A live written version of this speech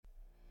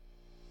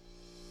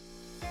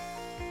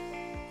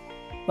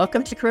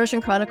Welcome to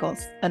Corrosion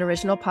Chronicles, an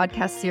original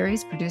podcast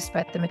series produced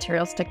by the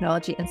Materials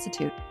Technology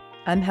Institute.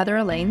 I'm Heather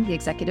Elaine, the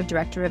Executive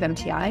Director of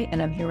MTI,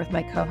 and I'm here with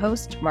my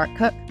co-host, Mark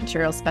Cook,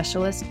 Materials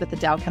Specialist with the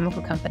Dow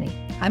Chemical Company.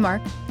 Hi,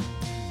 Mark.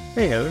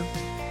 Hey, Heather.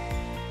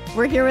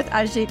 We're here with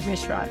Ajit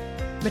Mishra,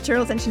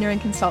 Materials Engineering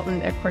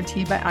Consultant at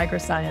Corteva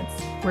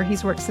Agriscience, where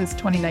he's worked since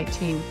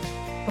 2019.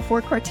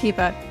 Before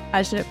Corteva,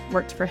 Ajit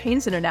worked for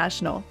Haynes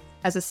International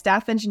as a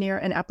staff engineer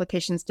and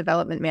applications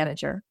development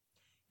manager,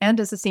 and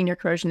as a senior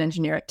corrosion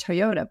engineer at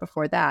Toyota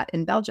before that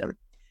in Belgium.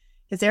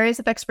 His areas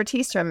of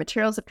expertise are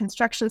materials of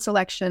construction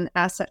selection,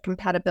 asset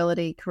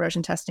compatibility,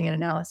 corrosion testing, and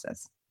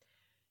analysis.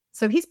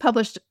 So he's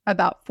published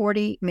about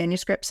 40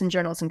 manuscripts in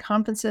journals and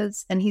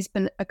conferences, and he's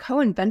been a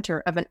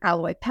co-inventor of an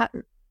alloy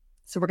patent.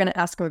 So we're going to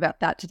ask him about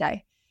that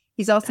today.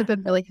 He's also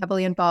been really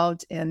heavily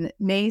involved in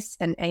NACE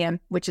and AM,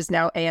 which is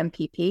now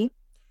AMPP.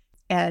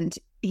 And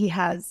he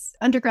has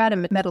undergrad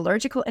in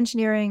metallurgical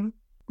engineering,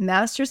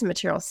 master's in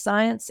materials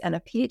science, and a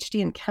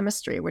PhD in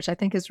chemistry, which I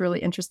think is really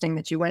interesting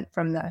that you went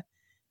from the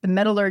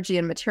metallurgy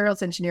and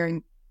materials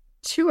engineering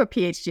to a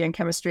PhD in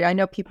chemistry. I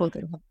know people that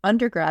have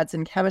undergrads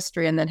in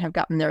chemistry and then have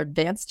gotten their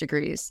advanced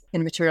degrees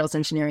in materials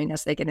engineering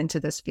as they get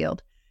into this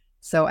field.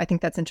 So I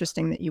think that's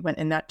interesting that you went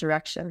in that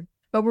direction.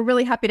 But we're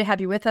really happy to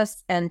have you with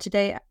us. And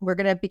today we're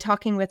going to be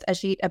talking with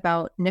Ajit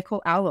about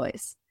nickel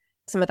alloys,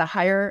 some of the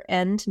higher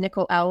end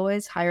nickel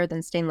alloys, higher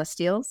than stainless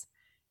steels.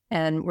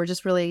 And we're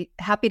just really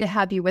happy to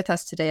have you with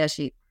us today,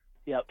 Ajit.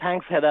 Yeah,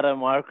 thanks, Heather and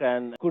Mark,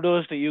 and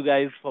kudos to you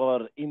guys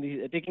for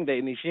taking the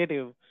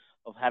initiative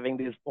of having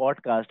this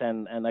podcast,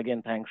 and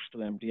again, thanks to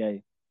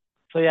MTI.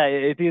 So yeah,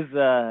 it is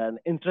an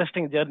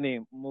interesting journey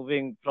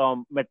moving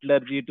from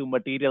metallurgy to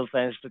material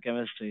science to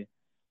chemistry.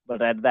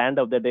 But at the end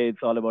of the day, it's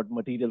all about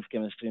materials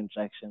chemistry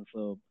interaction.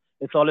 So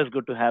it's always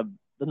good to have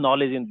the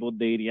knowledge in both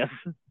the areas.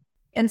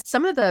 And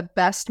some of the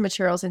best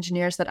materials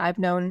engineers that I've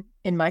known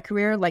in my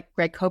career, like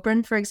Greg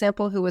Coburn, for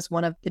example, who was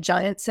one of the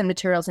giants in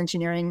materials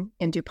engineering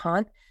in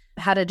DuPont,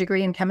 had a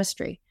degree in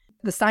chemistry.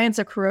 The science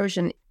of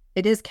corrosion,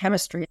 it is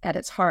chemistry at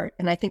its heart.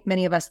 And I think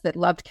many of us that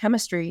loved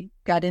chemistry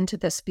got into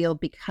this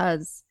field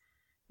because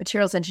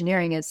materials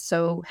engineering is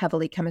so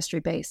heavily chemistry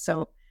based.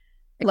 So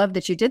I love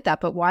that you did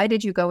that, but why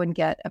did you go and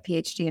get a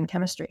PhD in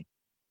chemistry?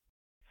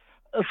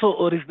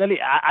 So originally,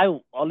 I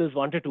always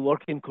wanted to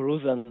work in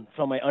corrosion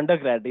from my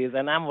undergrad days,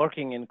 and I'm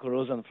working in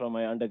corrosion from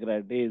my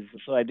undergrad days.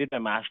 So I did my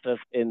master's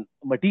in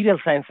material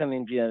science and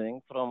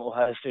engineering from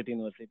Ohio State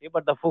University,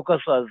 but the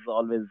focus was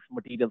always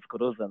materials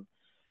corrosion.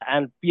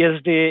 And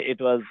PhD, it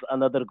was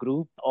another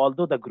group,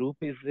 although the group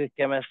is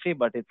chemistry,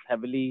 but it's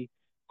heavily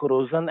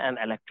corrosion and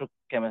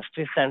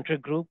electrochemistry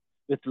centric group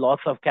with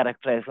lots of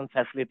characterization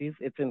facilities.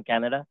 It's in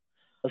Canada.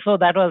 So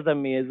that was the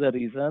major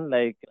reason.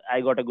 Like,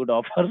 I got a good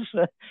offer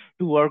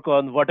to work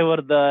on whatever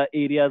the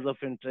areas of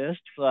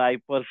interest. So I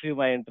pursue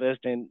my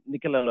interest in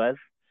nickel alloys.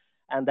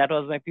 And that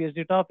was my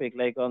PhD topic,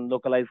 like on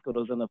localized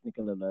corrosion of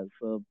nickel alloys.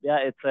 So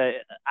yeah,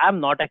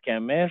 I'm not a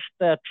chemist,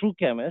 a true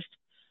chemist.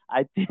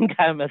 I think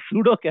I'm a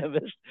pseudo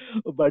chemist,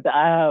 but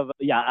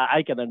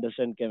I can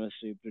understand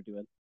chemistry pretty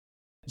well.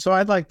 So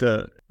I'd like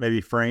to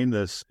maybe frame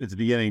this at the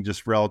beginning,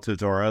 just relative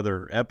to our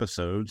other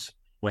episodes.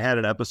 We had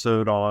an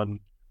episode on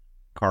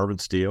carbon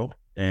steel,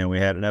 and we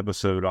had an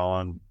episode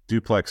on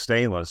duplex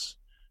stainless.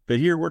 But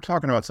here we're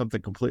talking about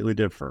something completely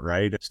different,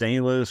 right?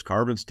 Stainless,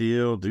 carbon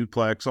steel,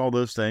 duplex, all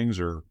those things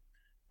are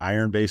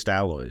iron-based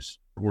alloys.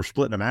 We're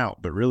splitting them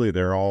out, but really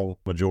they're all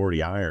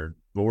majority iron.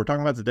 What we're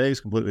talking about today is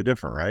completely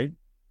different, right?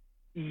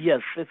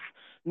 Yes, it's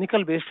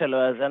nickel-based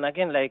alloys. And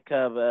again,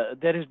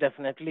 there is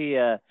definitely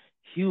a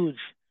huge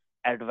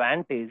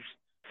advantage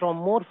from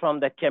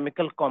the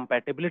chemical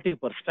compatibility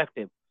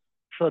perspective.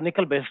 So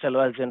nickel-based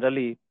alloys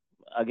generally,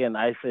 again,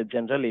 I say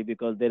generally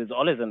because there is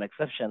always an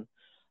exception.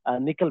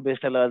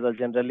 Nickel-based alloys are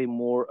generally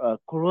more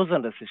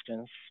corrosion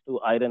resistance to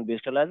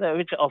iron-based alloys,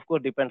 which of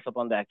course depends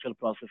upon the actual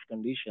process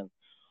condition.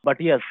 But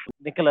yes,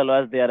 nickel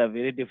alloys, they are a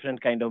very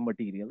different kind of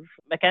materials.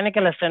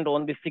 Mechanical strength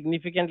won't be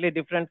significantly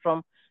different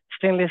from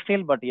stainless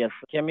steel, but yes,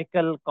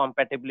 chemical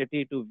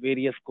compatibility to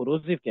various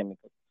corrosive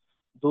chemicals,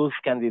 those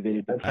can be very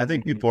different. I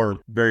think people are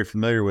very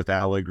familiar with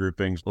alloy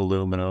groupings,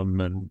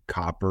 aluminum and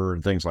copper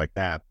and things like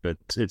that, but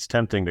it's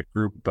tempting to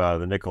group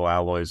the nickel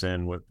alloys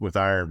in with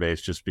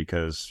iron-based just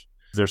because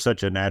there's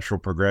such a natural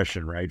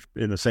progression, right?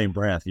 In the same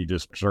breath, you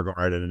just circle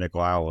right into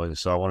nickel alloys.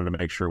 So I wanted to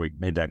make sure we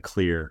made that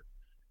clear.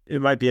 It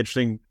might be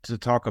interesting to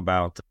talk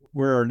about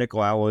where are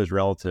nickel alloys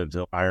relative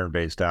to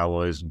iron-based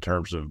alloys in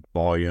terms of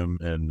volume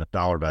and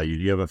dollar value.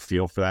 Do you have a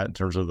feel for that in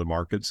terms of the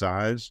market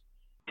size?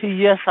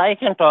 Yes, I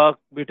can talk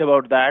a bit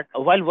about that.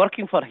 While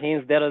working for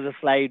Haynes, there was a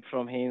slide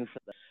from Haynes.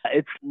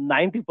 It's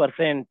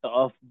 90%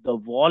 of the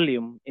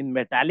volume in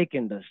metallic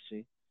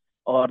industry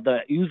or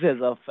the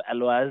uses of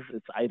alloys,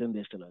 it's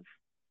iron-based alloys.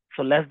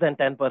 So less than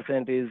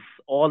 10% is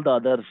all the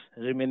other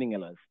remaining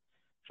alloys.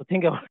 So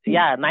think about,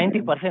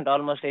 90%,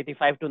 almost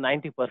 85 to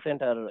 90%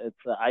 it's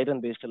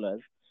iron-based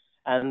alloys.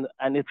 And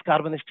it's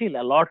carbon steel.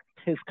 A lot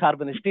is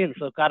carbon steel.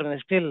 So carbon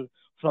steel,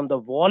 from the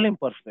volume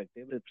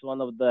perspective, it's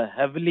one of the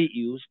heavily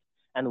used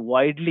and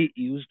widely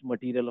used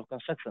material of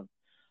construction.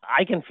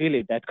 I can feel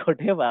it at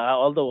Corteva,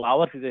 although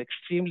ours is an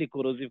extremely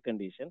corrosive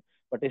condition,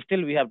 but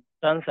still we have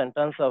tons and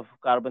tons of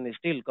carbon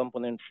steel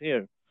components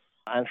here.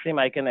 And same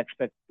I can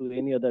expect to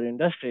any other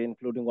industry,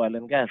 including oil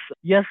and gas.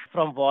 Yes,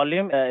 from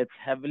volume, it's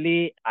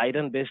heavily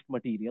iron-based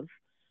materials.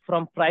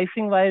 From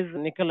pricing wise,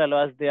 nickel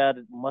alloys, they are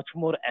much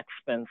more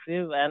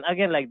expensive. And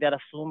again, like there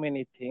are so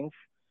many things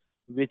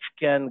which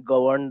can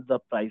govern the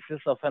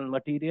prices of a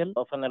material,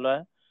 of an alloy.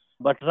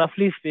 But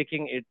roughly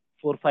speaking, it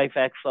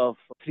 4-5x of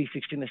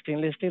 316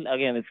 stainless steel.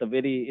 Again, it's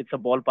a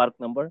ballpark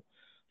number.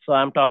 So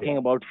I'm talking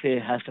about, say,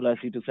 hashed alloy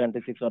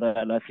C276 or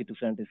alloy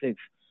C276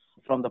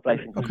 from the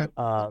pricing. Okay.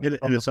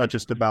 And it's not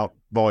just about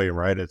volume,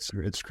 right? It's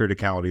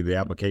criticality of the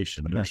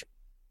application.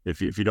 If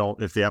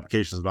the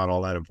application is not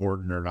all that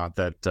important or not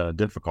that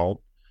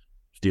difficult,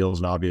 steel is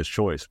an obvious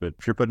choice. But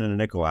if you're putting in a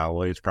nickel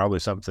alloy, it's probably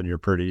something you're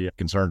pretty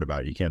concerned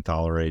about. You can't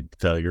tolerate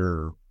failure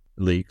or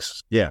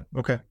leaks. Yeah.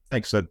 Okay.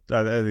 Thanks. I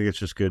think it's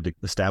just good to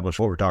establish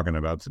what we're talking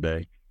about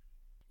today.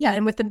 Yeah.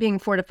 And with them being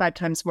 4 to 5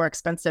 times more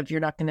expensive,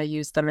 you're not going to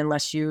use them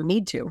unless you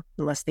need to,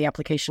 unless the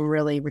application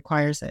really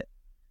requires it.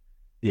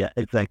 Yeah,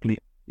 exactly.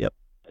 Yep.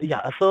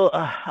 Yeah. So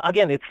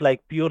again, it's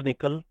like pure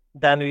nickel.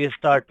 Then we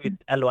start with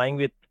alloying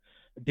with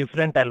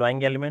different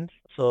alloying elements.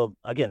 So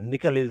again,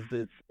 nickel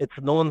it's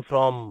known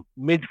from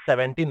mid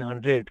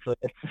 1700s. So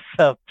it's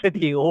a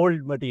pretty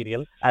old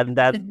material. And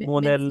that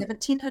Monel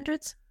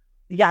 1700s?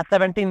 Yeah,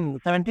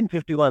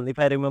 1751, if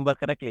I remember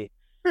correctly.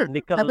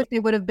 Nickel. I wish they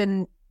would have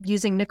been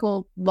using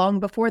nickel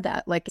long before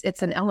that. Like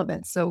it's an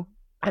element. So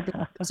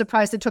I'm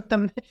surprised it took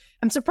them.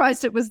 I'm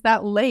surprised it was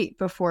that late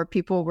before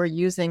people were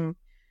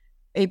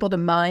able to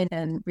mine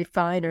and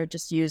refine or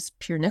just use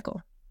pure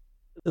nickel.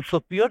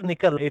 So pure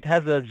nickel, it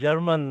has a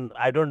German,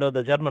 I don't know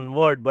the German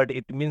word, but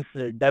it means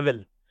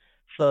devil.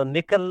 So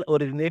nickel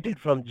originated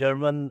from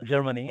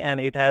Germany, and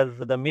it has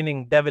the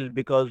meaning devil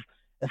because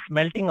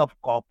smelting of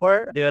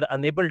copper, they were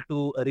unable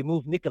to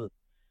remove nickel.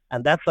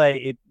 And that's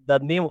why the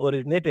name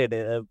originated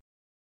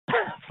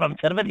from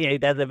Germany.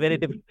 It has a very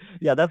different,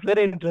 that's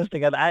very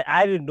interesting. And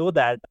I didn't know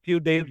that. A few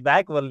days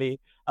back only,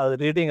 I was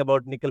reading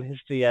about nickel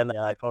history and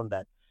I found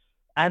that.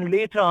 And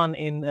later on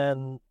in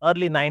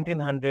early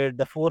 1900,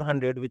 the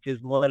 400, which is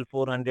Monel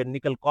 400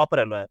 nickel copper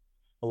alloy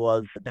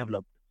was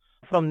developed.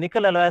 From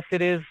nickel alloy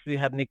series, we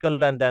have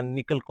nickel and then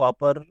nickel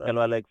copper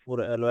alloy like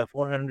alloy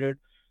 400.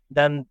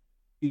 Then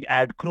you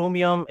add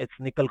chromium, it's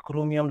nickel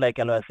chromium like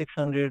alloy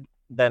 600.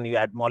 Then you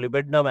add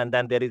molybdenum, and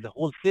then there is a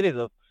whole series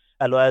of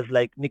alloys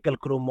like nickel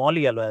chrome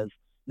moly alloys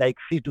like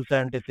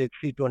C276,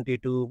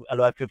 C22,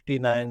 alloy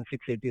 59,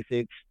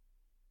 686.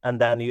 And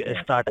then you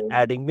start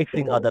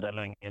mixing other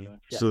alloying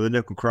elements. Yeah. So the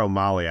nickel chrome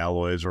moly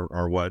alloys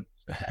are what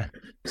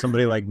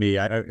somebody like me,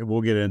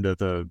 we'll get into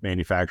the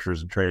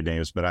manufacturers and trade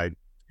names, but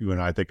when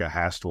I think of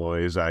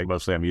Hastelloys,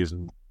 I'm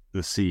using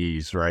the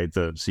C's, right?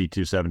 The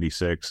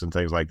C276 and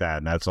things like that.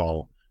 And that's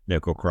all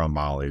nickel chrome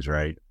mollies,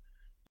 right?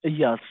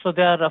 Yeah, so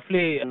there are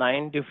roughly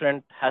 9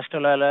 different hashed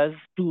alloys,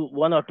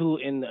 1 or 2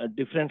 in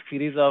different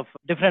series of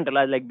different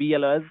alloys like B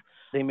alloys.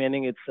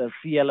 Remaining it's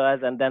C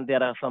alloys, and then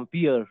there are some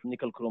pure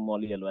nickel chrome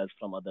moly alloys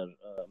from other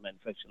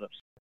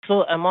manufacturers.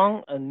 So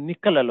among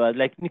nickel alloys,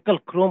 like nickel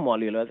chrome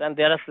moly alloys, and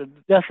there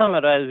are some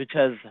alloys which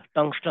has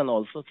tungsten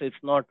also. So it's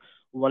not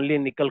only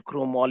nickel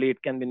chrome moly;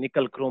 it can be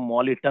nickel chrome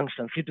moly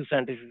tungsten.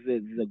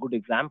 C276 is a good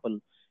example.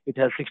 It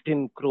has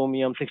 16%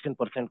 chromium,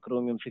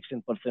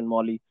 16%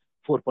 moly,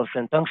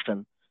 4%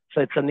 tungsten. So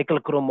it's a nickel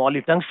chrome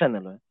moly tungsten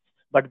alloy.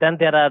 But then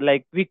there are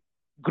we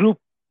group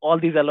all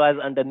these alloys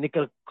under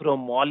nickel chrome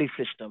moly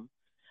system.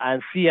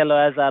 And C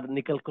alloys are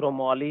nickel chrome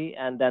moly,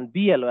 and then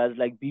B alloys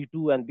like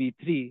B2 and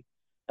B3,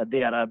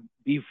 they are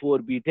B4,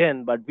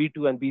 B10, but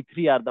B2 and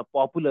B3 are the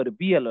popular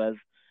B alloys,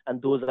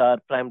 and those are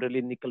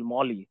primarily nickel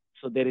moly.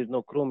 So there is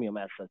no chromium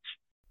as such.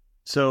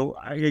 So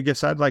I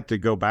guess I'd like to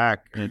go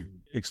back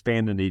and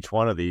expand into each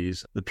one of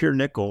these. The pure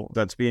nickel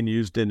that's being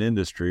used in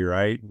industry,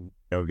 right?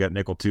 We've got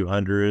nickel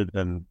 200,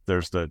 and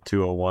there's the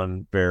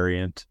 201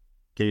 variant.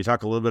 Can you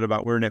talk a little bit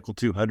about where nickel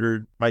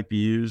 200 might be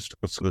used?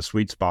 What's the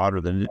sweet spot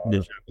or the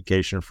niche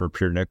application for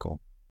pure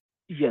nickel?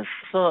 Yes.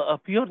 So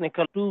pure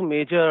nickel, 2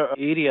 major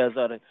areas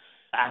or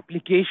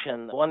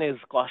application. One is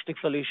caustic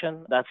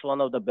solution. That's one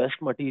of the best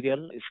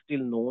material, is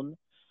still known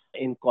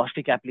in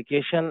caustic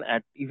application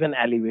at even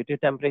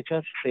elevated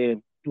temperatures, say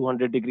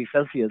 200 degrees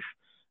Celsius.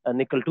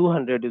 Nickel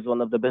 200 is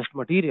one of the best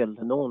material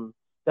known.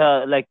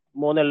 Like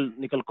Monel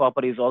nickel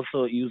copper is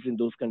also used in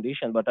those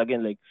conditions, but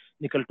again, like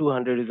nickel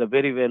 200 is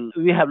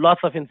we have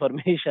lots of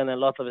information and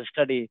lots of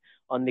study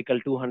on nickel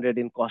 200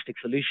 in caustic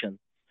solution.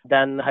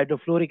 Then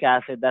hydrofluoric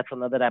acid, that's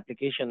another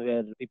application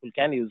where people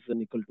can use the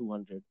nickel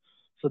 200.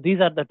 So these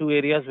are the 2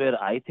 areas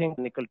where I think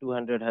nickel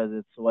 200 has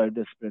its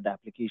widespread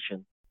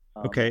application.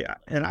 Okay,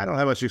 and I don't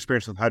have much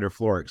experience with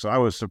hydrofluoric, so I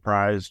was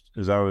surprised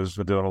as I was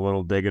doing a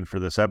little digging for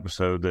this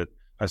episode that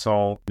I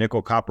saw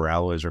nickel copper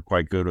alloys are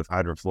quite good with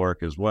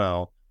hydrofluoric as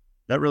well.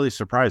 That really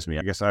surprised me.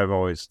 I guess I've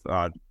always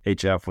thought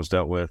HF was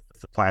dealt with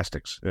the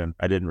plastics, and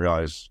I didn't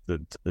realize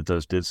that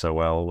those did so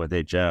well with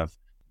HF.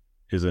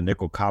 Is a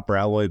nickel copper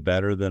alloy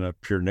better than a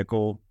pure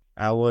nickel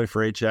alloy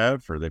for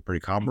HF? Are they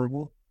pretty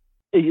comparable?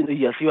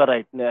 Yes, you are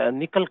right.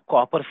 Nickel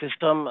copper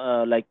system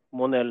like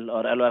Monel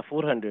or Alloy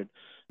 400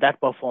 that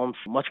performs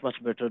much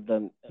better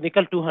than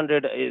nickel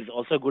 200 is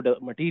also a good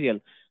material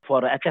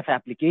for HF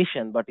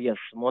application. But yes,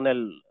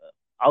 Monel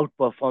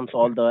outperforms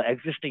all the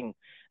existing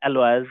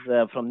alloys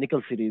from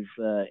nickel series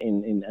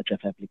in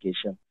HF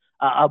application.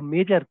 A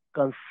major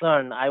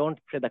concern, I won't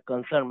say the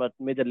concern, but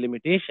major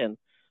limitation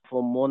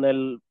for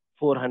Monel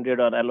 400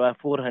 or Alloy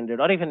 400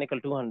 or even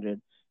nickel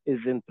 200 is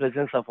in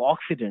presence of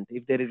oxidant.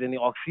 If there is any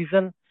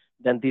oxygen,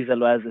 then these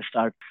alloys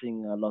start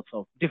seeing lots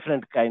of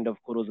different kind of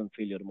corrosion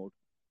failure mode,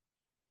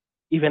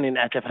 even in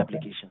HF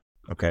application.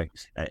 Okay.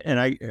 And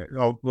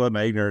I'll let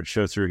my ignorance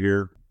show through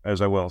here,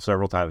 as I will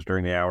several times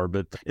during the hour,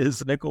 but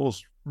is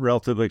nickel's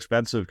relatively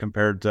expensive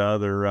compared to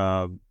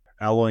other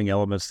alloying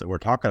elements that we're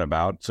talking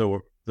about?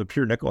 So the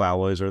pure nickel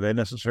alloys, are they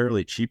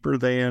necessarily cheaper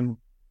than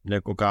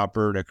nickel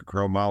copper, nickel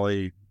chrome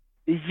moly?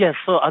 Yes,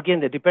 so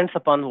again, it depends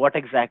upon what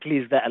exactly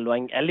is the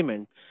alloying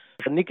element.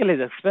 So nickel is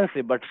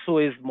expensive, but so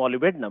is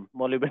molybdenum.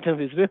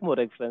 Molybdenum is way more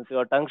expensive,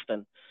 or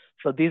tungsten.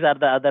 So these are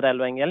the other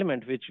alloying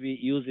element which we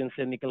use in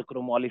say nickel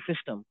chrome moly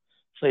system.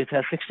 So it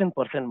has 16%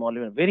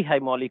 molybdenum, very high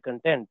moly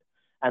content,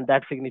 and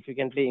that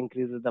significantly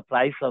increases the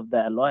price of the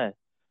alloy.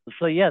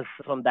 So yes,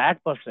 from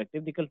that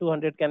perspective, nickel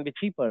 200 can be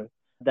cheaper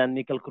than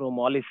nickel chrome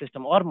moly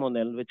system or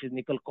Monel, which is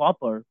nickel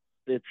copper.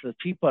 It's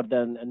cheaper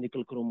than a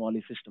nickel chrome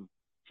moly system.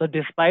 So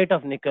despite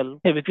of nickel,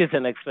 which is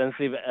an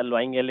expensive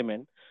alloying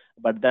element,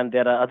 but then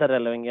there are other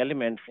alloying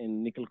elements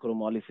in nickel chrome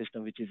moly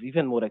system, which is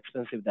even more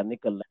expensive than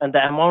nickel, and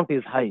the amount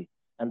is high,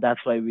 and that's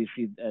why we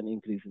see an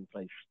increase in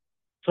price.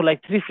 So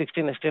like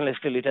 316 stainless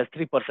steel, it has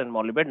 3%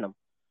 molybdenum,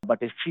 but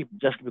it's cheap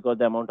just because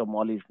the amount of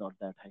moly is not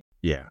that high.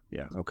 Yeah.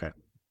 Okay.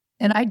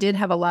 And I did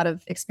have a lot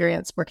of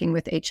experience working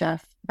with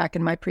HF back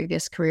in my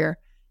previous career.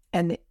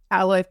 And the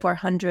Alloy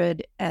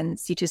 400 and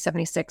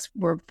C276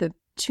 were the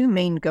two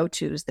main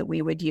go-tos that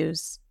we would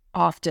use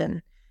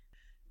often.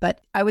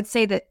 But I would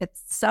say that at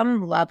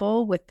some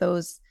level with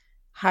those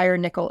higher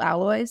nickel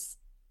alloys,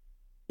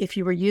 if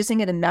you were using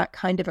it in that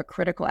kind of a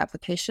critical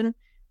application,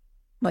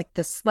 like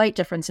the slight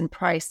difference in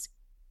price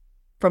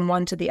from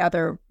one to the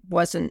other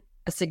wasn't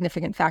a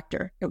significant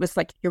factor. It was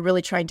like you're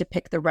really trying to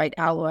pick the right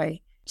alloy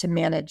to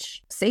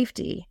manage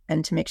safety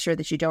and to make sure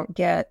that you don't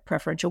get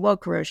preferential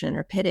weld corrosion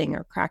or pitting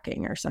or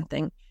cracking or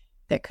something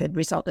that could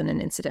result in an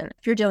incident.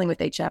 If you're dealing with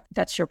HF,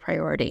 that's your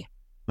priority.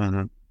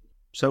 Mm-hmm.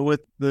 So with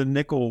the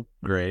nickel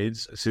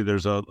grades, see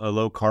there's a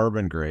low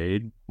carbon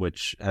grade,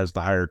 which has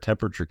the higher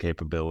temperature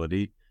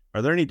capability.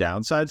 Are there any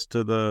downsides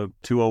to the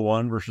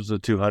 201 versus the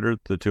 200?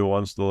 The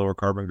 201 is the lower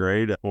carbon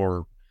grade,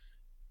 or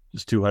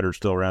is 200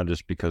 still around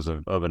just because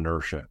of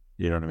inertia?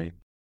 You know what I mean?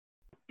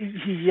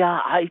 Yeah,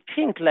 I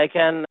think like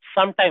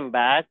some time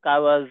back, I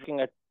was looking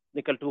at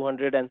nickel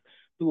 200 and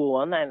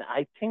 201, and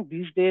I think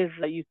these days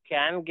you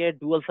can get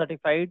dual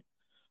certified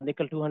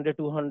nickel 200,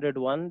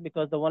 201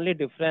 because the only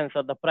difference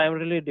or the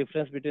primarily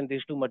difference between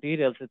these two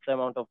materials is the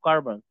amount of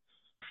carbon.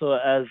 So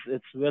as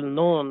it's well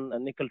known,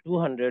 nickel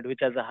 200, which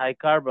has a high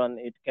carbon,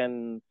 it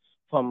can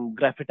from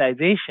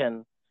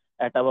graphitization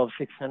at above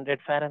 600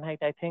 Fahrenheit,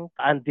 I think.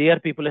 And there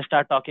people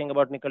start talking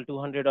about nickel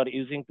 200 or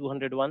using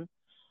 201.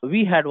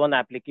 We had one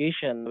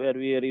application where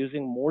we are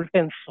using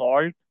molten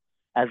salt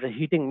as a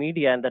heating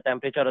media, and the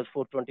temperature is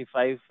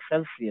 425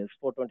 Celsius,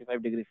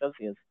 425 degrees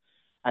Celsius.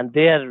 And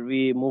there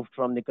we moved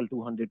from nickel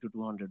 200 to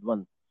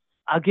 201.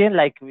 Again,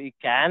 like we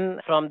can,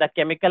 from the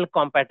chemical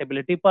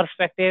compatibility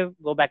perspective,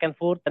 go back and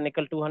forth, the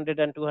nickel 200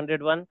 and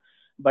 201.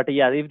 But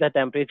yeah, if the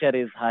temperature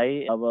is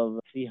high, above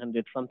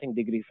 300 something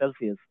degrees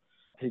Celsius,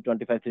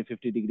 325,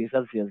 350 degrees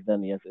Celsius,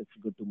 then yes, it's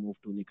good to move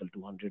to nickel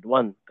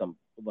 201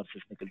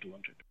 versus nickel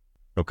 200.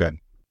 Okay.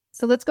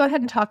 So let's go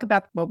ahead and talk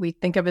about what we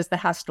think of as the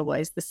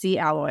Hastelloys, the C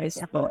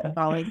alloys.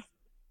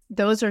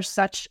 Those are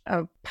such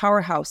a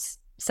powerhouse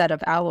set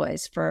of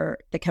alloys for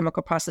the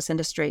chemical process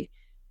industry.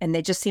 And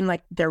they just seem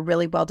like they're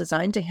really well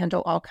designed to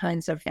handle all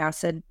kinds of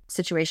acid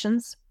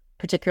situations,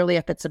 particularly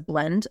if it's a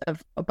blend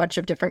of a bunch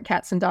of different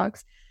cats and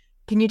dogs.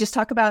 Can you just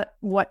talk about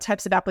what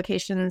types of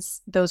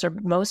applications those are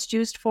most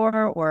used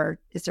for, or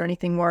is there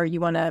anything more you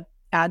want to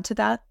add to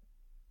that?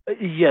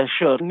 Yeah,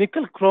 sure.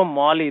 Nickel chrome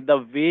moly, the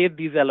way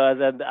these alloys,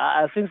 and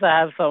since I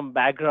have some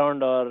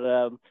background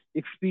or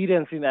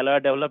experience in alloy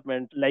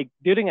development, like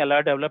during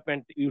alloy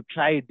development, you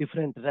try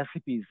different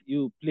recipes.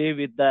 You play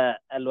with the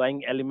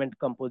alloying element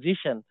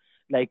composition,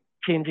 like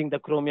changing the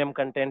chromium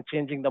content,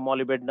 changing the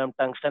molybdenum,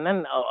 tungsten,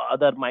 and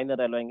other minor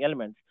alloying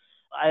elements.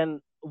 And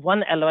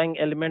one alloying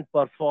element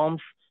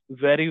performs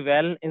very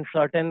well in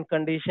certain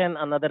condition,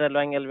 another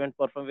alloying element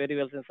performs very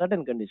well in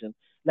certain condition,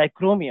 like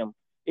chromium.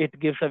 It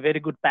gives a very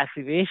good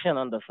passivation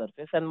on the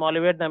surface. And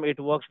molybdenum, it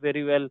works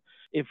very well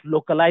if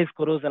localized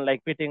corrosion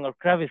like pitting or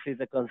crevice is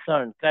a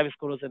concern. Crevice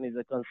corrosion is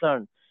a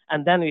concern.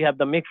 And then we have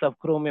the mix of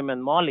chromium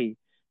and moly,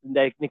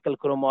 like nickel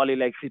chrome moly,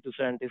 like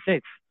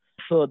C276.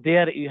 So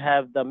there you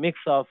have the mix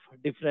of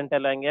different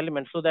alloying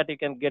elements so that you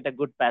can get a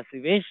good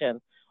passivation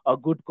or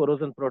good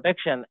corrosion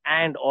protection.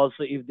 And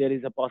also if there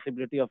is a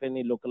possibility of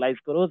any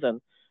localized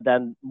corrosion,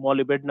 then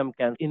molybdenum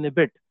can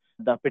inhibit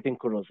the pitting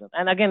corrosion.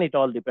 And again, it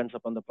all depends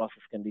upon the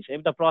process condition.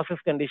 If the process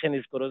condition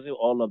is corrosive,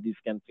 all of these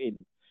can fail,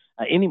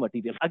 any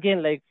material.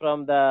 Again, like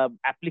from the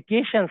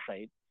application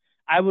side,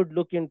 I would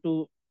look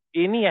into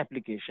any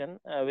application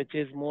which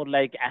is more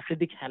like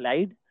acidic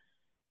halide.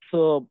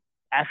 So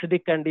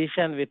acidic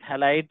condition with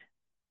halide,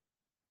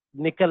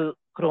 nickel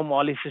chrome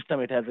moly system,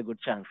 it has a good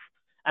chance.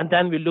 And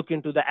then we look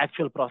into the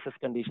actual process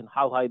condition,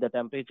 how high the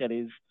temperature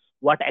is,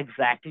 what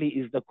exactly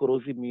is the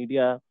corrosive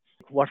media,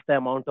 what's the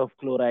amount of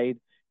chloride,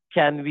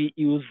 can we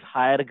use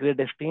higher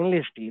grade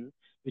stainless steel,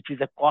 which is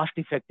a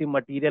cost-effective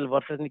material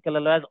versus nickel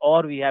alloys,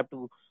 or we have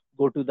to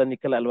go to the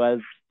nickel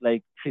alloys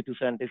like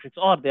C276,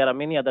 or there are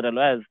many other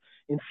alloys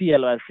in C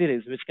alloy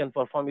series which can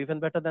perform even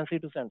better than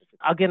C276.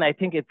 Again, I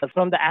think it's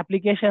from the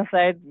application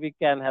side, we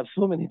can have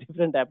so many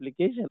different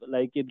applications.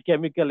 Like in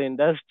chemical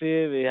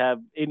industry, we have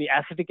any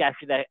acetic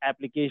acid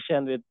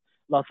application with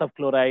lots of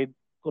chloride,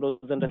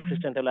 corrosion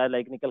resistant alloy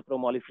like nickel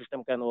chrome moly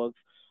system can work.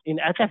 In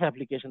HF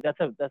application, that's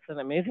an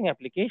amazing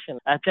application.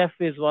 HF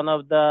is one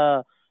of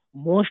the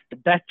most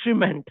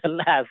detrimental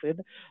acid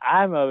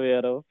I'm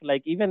aware of.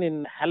 Like even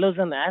in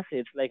halogen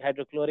acids like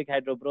hydrochloric,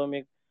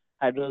 hydrobromic,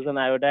 hydrogen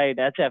iodide,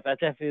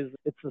 HF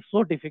it's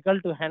so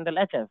difficult to handle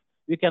HF.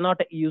 We cannot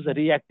use a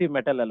reactive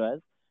metal alloys.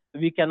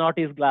 We cannot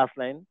use glass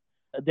line.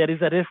 There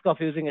is a risk of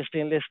using a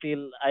stainless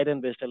steel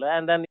iron-based alloy,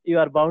 and then you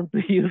are bound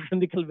to use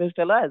nickel-based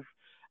alloys.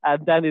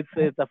 And then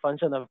it's a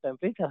function of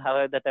temperature.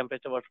 However, the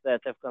temperature, what's the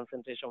HF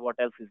concentration, what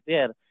else is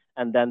there?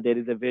 And then there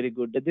is a very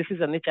good, this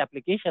is a niche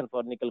application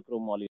for nickel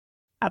chrome moly.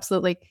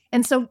 Absolutely.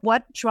 And so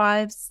what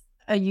drives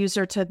a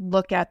user to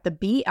look at the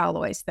B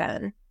alloys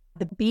then?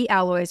 The B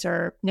alloys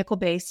are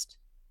nickel-based,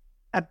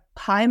 a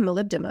high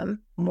molybdenum,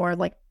 more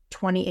like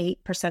 28%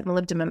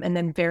 molybdenum, and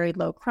then very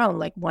low chrome,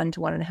 like 1 to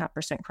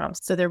 1.5% chrome.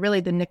 So they're really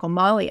the nickel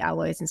moly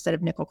alloys instead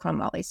of nickel chrome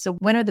moly. So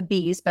when are the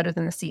Bs better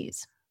than the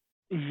Cs?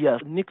 Yes,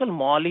 nickel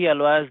moly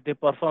alloys, they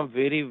perform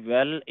very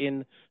well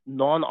in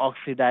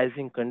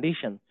non-oxidizing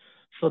condition.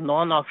 So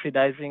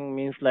non-oxidizing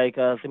means, like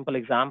a simple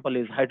example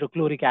is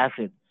hydrochloric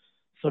acid.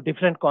 So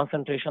different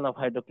concentration of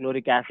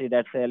hydrochloric acid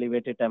at say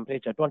elevated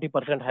temperature,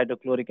 20%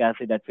 hydrochloric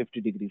acid at 50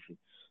 degrees C.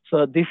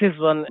 So this is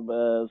one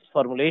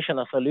formulation,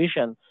 a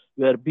solution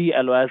where B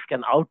alloys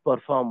can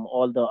outperform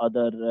all the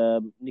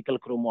other nickel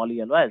chrome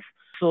moly alloys.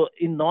 So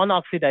in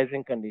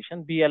non-oxidizing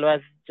condition, B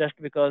alloys, just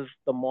because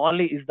the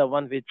moly is the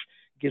one which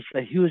gives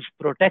a huge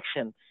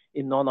protection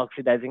in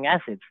non-oxidizing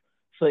acids.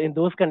 So in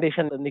those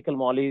conditions, the nickel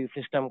moly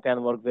system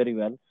can work very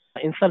well.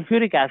 In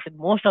sulfuric acid,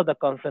 most of the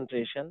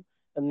concentration,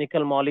 the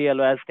nickel moly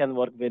alloys can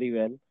work very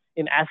well.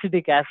 In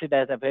acetic acid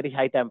at a very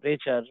high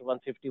temperature,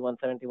 150,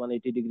 170,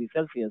 180 degrees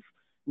Celsius,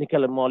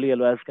 nickel moly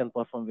alloys can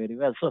perform very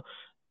well. So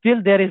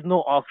till there is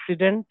no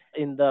oxidant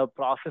in the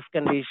process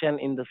condition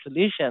in the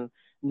solution,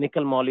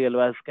 nickel moly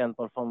alloys can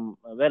perform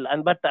well.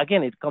 But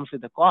again, it comes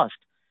with a cost.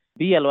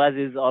 B alloys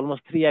is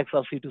almost 3x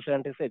of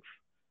C276.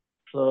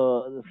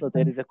 So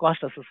there is a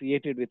cost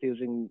associated with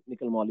using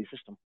nickel moly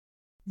system.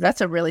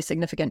 That's a really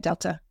significant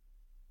delta.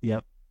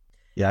 Yep.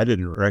 Yeah, I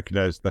didn't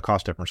recognize the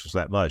cost difference was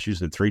that much. You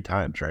said 3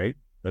 times, right?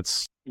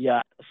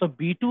 Yeah. So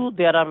B2,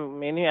 there are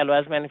many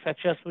alloys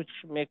manufacturers which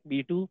make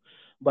B2,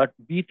 but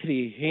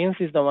B3, Haynes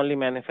is the only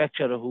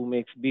manufacturer who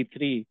makes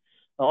B3.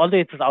 Although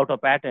it's out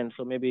of patent,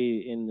 so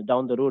maybe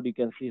down the road you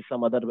can see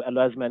some other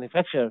alloys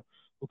manufacturer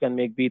who can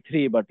make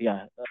B3. But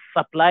yeah,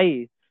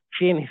 supply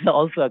chain is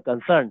also a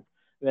concern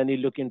when you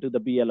look into the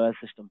B alloy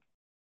system.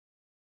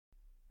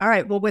 All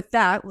right. Well, with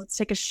that, let's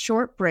take a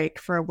short break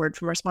for a word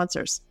from our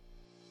sponsors.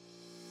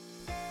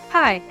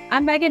 Hi,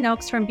 I'm Megan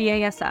Oakes from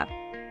BASF.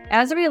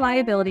 As a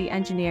reliability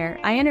engineer,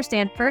 I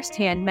understand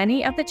firsthand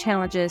many of the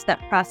challenges that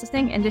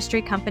processing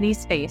industry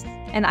companies face,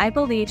 and I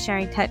believe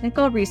sharing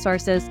technical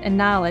resources and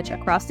knowledge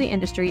across the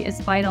industry is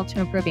vital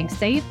to improving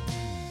safe,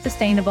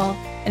 sustainable,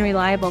 and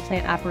reliable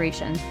plant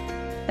operations.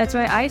 That's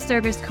why I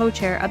serve as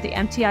co-chair of the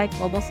MTI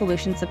Global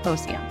Solutions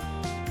Symposium.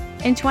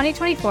 In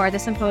 2024, the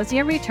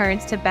symposium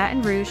returns to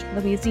Baton Rouge,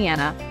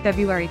 Louisiana,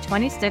 February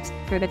 26th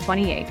through the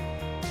 28th.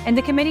 And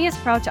the committee is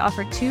proud to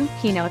offer 2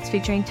 keynotes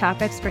featuring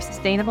topics for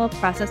sustainable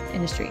process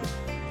industries.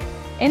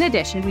 In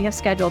addition, we have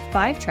scheduled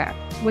 5 tracks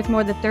with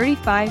more than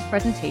 35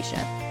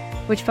 presentations,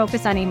 which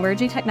focus on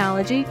emerging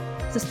technology,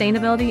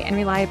 sustainability and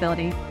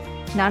reliability,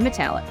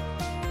 non-metallic,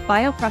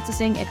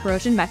 bioprocessing and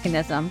corrosion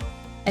mechanism,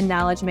 and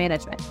knowledge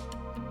management.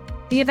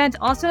 The event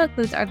also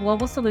includes our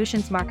Global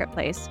Solutions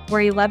Marketplace,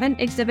 where 11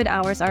 exhibit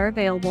hours are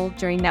available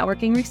during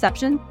networking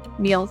reception,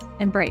 meals,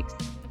 and breaks,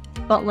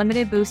 but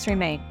limited booths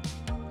remain.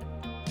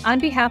 On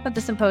behalf of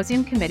the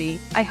Symposium Committee,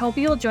 I hope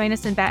you will join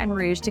us in Baton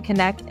Rouge to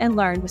connect and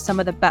learn with some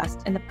of the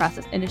best in the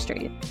process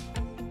industry.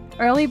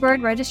 Early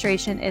bird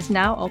registration is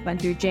now open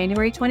through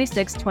January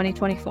 26,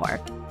 2024.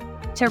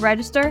 To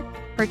register,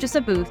 purchase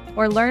a booth,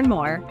 or learn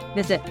more,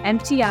 visit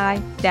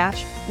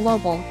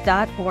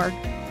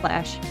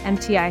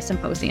mti-global.org/MTI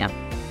Symposium.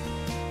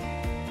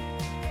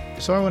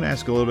 So I want to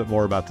ask a little bit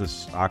more about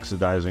this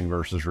oxidizing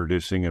versus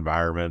reducing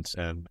environments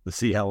and the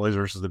C alloys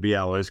versus the B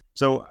alloys.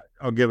 So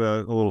I'll give a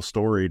little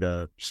story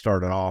to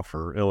start it off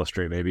or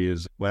illustrate maybe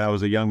is when I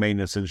was a young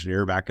maintenance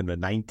engineer back in the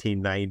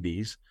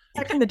 1990s.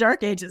 Back in the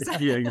dark ages.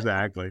 Yeah,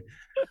 exactly.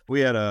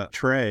 We had a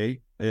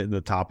tray in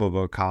the top of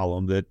a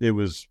column that it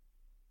was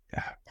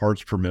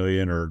parts per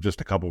million or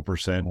just a couple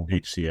percent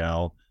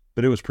HCl,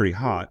 but it was pretty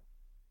hot.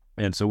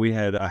 And so we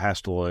had a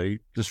Hastelloy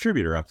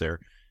distributor up there.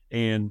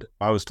 And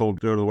I was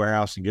told to go to the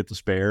warehouse and get the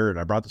spare. And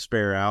I brought the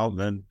spare out and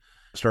then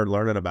started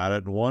learning about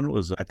it.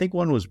 And I think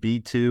one was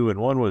B2 and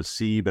one was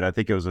C, but I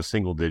think it was a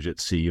single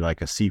digit C,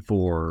 like a C4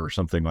 or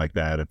something like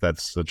that, if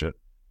that's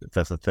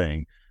a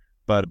thing.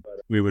 But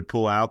we would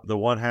pull out the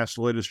one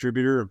Hastelloy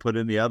distributor and put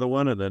in the other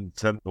one and then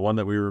send the one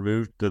that we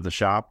removed to the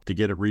shop to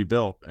get it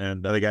rebuilt.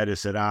 And the other guy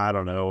just said, I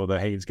don't know. The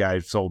Haynes guy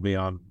sold me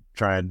on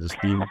trying to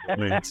steam. I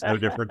mean, it's no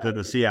different than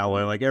the C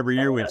alloy. Like every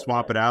year we'd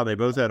swap it out. They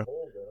both had holes.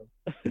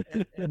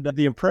 And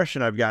the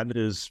impression I've gotten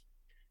is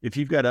if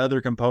you've got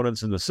other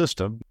components in the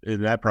system,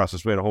 in that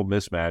process, we had a whole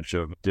mismatch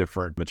of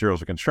different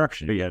materials of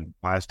construction. You had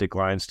plastic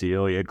lined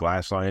steel, you had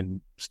glass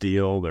lined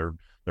steel. There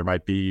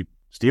might be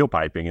steel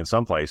piping in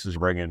some places,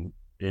 bringing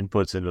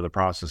inputs into the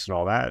process and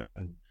all that.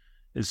 And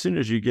as soon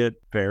as you get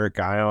ferric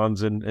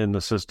ions in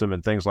the system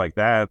and things like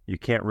that, you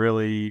can't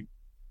really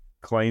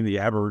claim the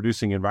ABBA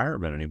reducing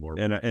environment anymore.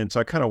 And so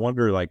I kind of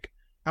wonder, like,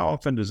 how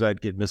often does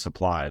that get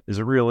misapplied? Is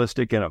it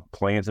realistic in a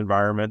plant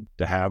environment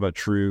to have a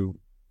true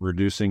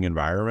reducing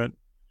environment?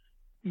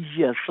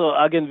 Yes. So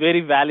again,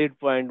 very valid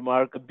point,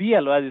 Mark.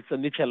 BLOS is a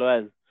niche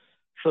LOS.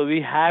 So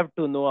we have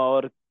to know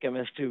our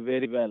chemistry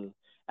very well,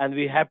 and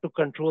we have to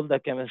control the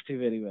chemistry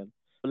very well.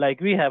 Like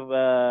we have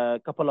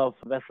a couple of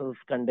vessels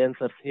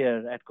condensers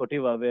here at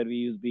Corteva where we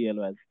use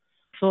BLOS.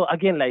 So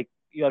again, like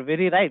you are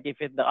very right.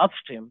 If in the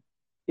upstream,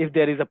 if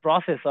there is a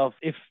process of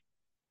if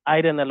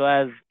iron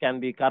alloys can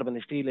be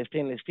carbon steel,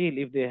 stainless steel,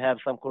 if they have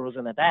some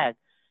corrosion attack,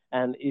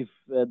 and if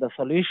the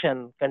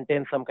solution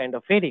contains some kind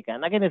of ferric,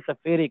 and again, it's a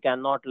ferric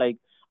and not like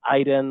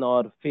iron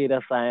or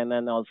ferrous iron,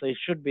 and also it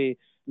should be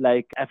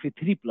like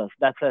Fe3+,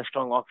 that's a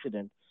strong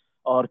oxidant,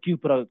 or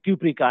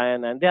cupric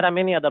iron, and there are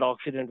many other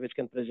oxidants which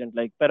can present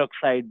like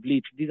peroxide,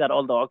 bleach, these are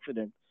all the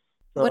oxidants.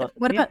 So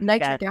what about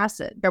nitric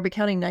acid? Are we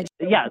counting nitric?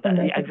 Yeah,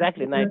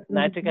 exactly.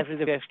 Nitric acid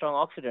is a very strong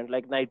oxidant,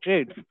 like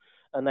nitrates.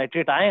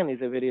 Nitrate ion is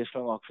a very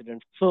strong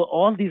oxidant. So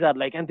all these are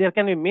like, and there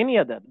can be many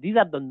other. These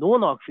are the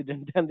known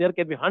oxidants, and there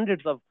can be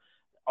hundreds of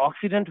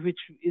oxidant which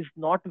is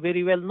not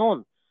very well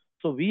known.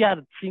 So we are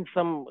seeing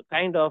some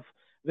kind of,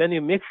 when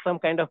you mix some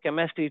kind of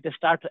chemistry, it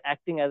starts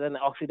acting as an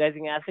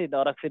oxidizing acid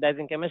or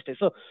oxidizing chemistry.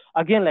 So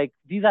again, like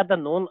these are the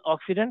known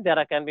oxidant.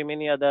 There can be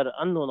many other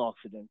unknown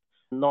oxidants,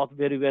 not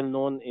very well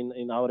known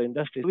in our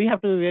industry. We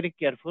have to be very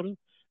careful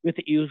with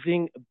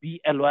using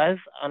BLOS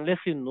unless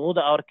you know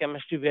our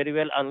chemistry very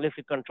well, unless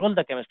you control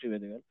the chemistry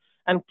very well.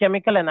 And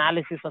chemical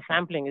analysis or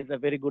sampling is a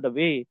very good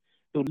way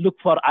to look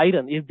for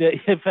iron. If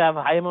you have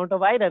a high amount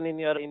of iron in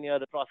your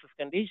process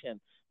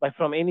condition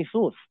from any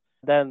source,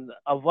 then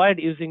avoid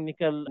using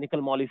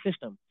nickel moly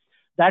system.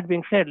 That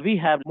being said, we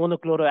have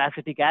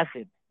monochloroacetic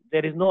acid.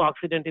 There is no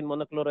oxidant in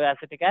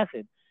monochloroacetic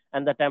acid,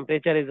 and the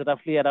temperature is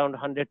roughly around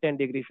 110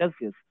 degrees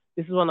Celsius.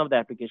 This is one of the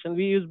applications.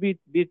 We use B2,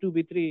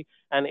 B3,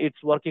 and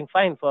it's working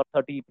fine for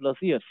 30 plus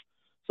years.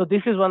 So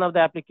this is one of the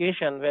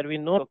applications where we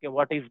know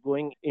what is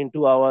going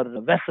into our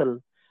vessel,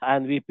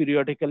 and we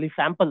periodically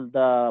sample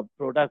the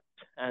product.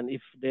 And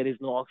if there is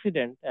no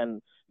oxidant,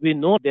 and we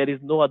know there is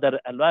no other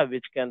alloy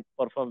which can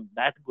perform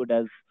that good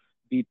as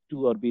B2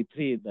 or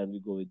B3, then we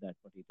go with that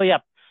material. So yeah.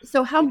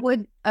 So how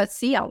would a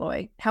C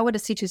alloy, how would a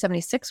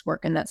C276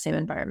 work in that same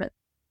environment?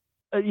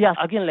 Yeah,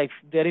 again, like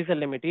there is a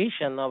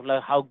limitation of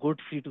like how good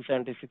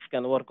C276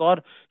 can work, or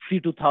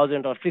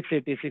C2000 or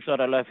 686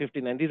 or alloy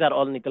 59. These are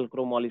all nickel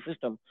chrome moly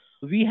systems.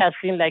 We have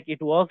seen like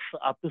it works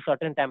up to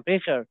certain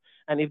temperature,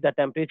 and if the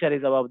temperature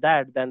is above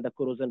that, then the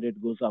corrosion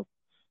rate goes up.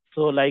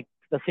 So like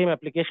the same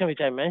application which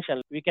I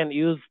mentioned, we can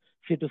use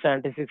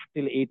C276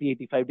 till 80,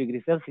 85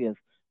 degrees Celsius.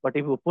 But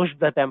if we push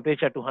the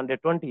temperature to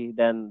 120,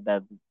 then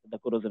the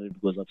corrosion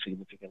rate goes up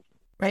significantly.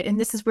 Right. And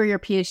this is where your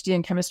PhD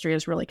in chemistry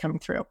is really coming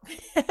through.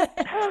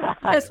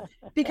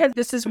 because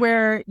this is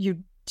where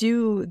you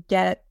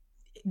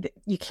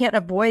can't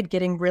avoid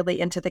getting really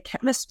into the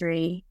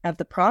chemistry of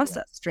the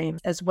process stream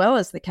as well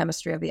as the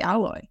chemistry of the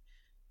alloy.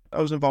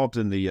 I was involved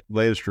in the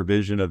latest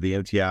revision of the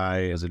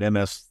MTI as an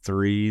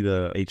MS3,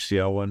 the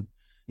HCl one.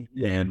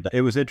 And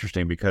it was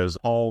interesting because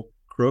Paul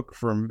Crook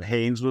from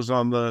Haynes was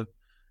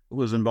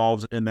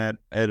involved in that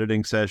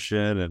editing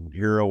session, and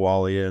Hiro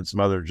Walia and some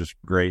other just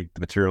great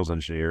materials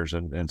engineers.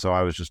 And so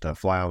I was just a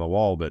fly on the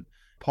wall. But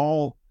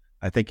Paul,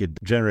 I think, had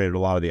generated a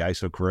lot of the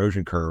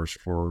isocorrosion curves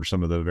for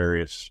some of the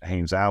various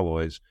Haynes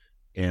alloys.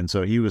 And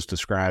so he was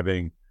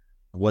describing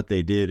what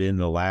they did in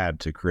the lab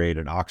to create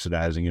an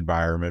oxidizing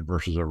environment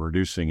versus a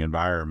reducing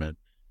environment.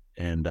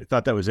 And I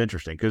thought that was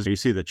interesting because you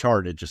see the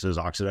chart, it just says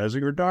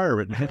oxidizing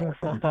environment. And,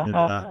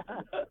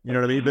 you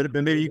know what I mean? But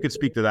maybe you could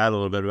speak to that a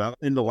little bit about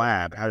in the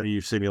lab. How do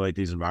you simulate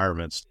these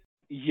environments?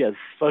 Yes,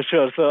 for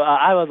sure. So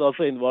I was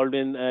also involved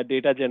in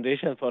data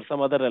generation for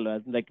some other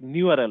alloys, like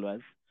newer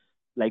alloys,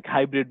 like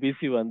hybrid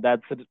BC1.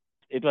 That's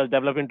It was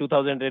developed in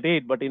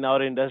 2008, but in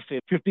our industry,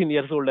 15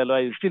 years old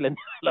alloy is still a new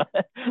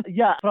alloy.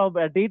 Yeah, from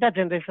a data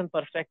generation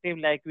perspective,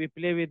 like we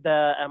play with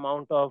the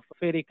amount of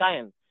ferric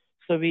ion.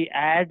 So we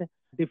add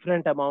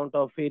different amount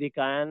of ferric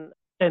ion,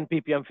 10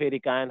 ppm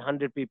ferric ion,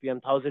 100 ppm,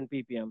 1000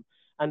 ppm.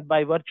 And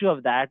by virtue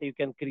of that, you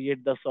can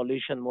create the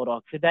solution more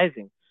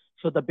oxidizing.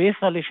 So the base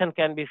solution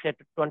can be set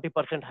to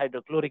 20%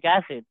 hydrochloric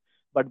acid,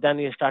 but then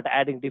you start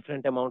adding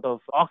different amount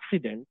of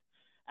oxidant.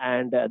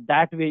 And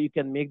that way you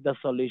can make the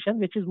solution,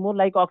 which is more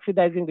like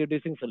oxidizing,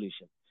 reducing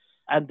solution.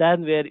 And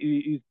then where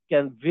you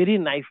can very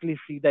nicely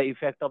see the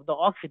effect of the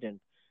oxidant.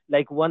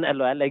 Like one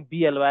alloy, like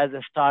B alloys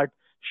start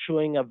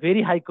showing a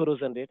very high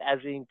corrosion rate as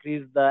we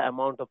increase the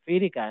amount of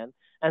ferric ion,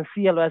 and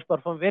C alloys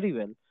perform very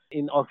well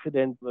in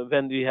oxidant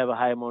when we have a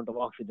high amount of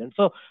oxidant.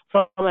 So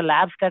from a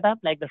lab setup,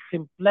 like the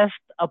simplest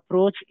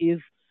approach is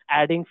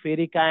adding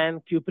ferric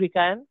ion, cupric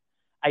ion.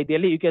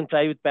 Ideally, you can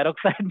try with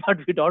peroxide, but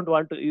we don't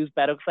want to use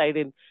peroxide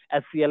in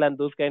HCl and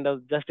those kind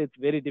of, just it's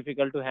very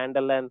difficult to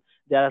handle and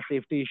there are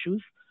safety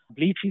issues.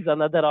 Bleach is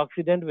another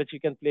oxidant which you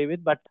can play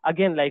with. But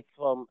again, like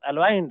from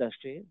alloy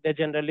industry, they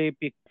generally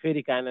pick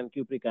ferric ion and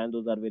cupric ion.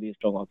 Those are very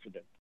strong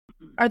oxidants.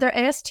 Are there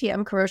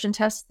ASTM corrosion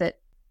tests that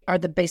are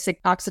the basic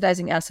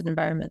oxidizing acid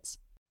environments?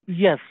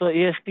 Yes. So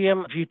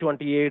ASTM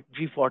G28,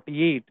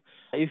 G48,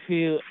 if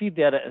you see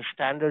their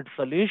standard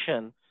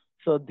solution,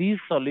 so these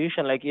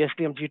solution like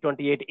ASTM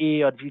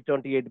G28A or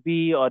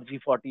G28B or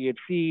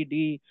G48C,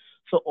 D,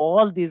 so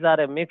all these are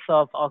a mix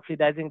of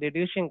oxidizing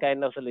reducing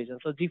kind of solution.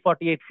 So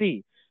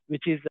G48C,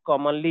 which is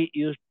commonly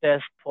used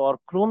test for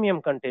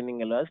chromium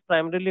containing alloys,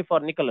 primarily for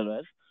nickel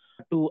alloys,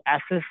 to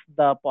assess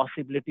the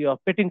possibility of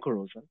pitting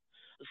corrosion.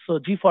 So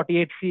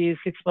G48C is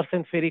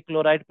 6% ferric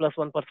chloride plus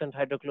 1%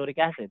 hydrochloric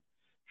acid.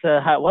 So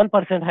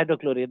 1%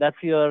 hydrochloric, that's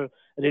your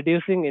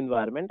reducing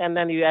environment. And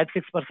then you add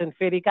 6%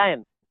 ferric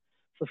ion.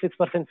 So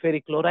 6%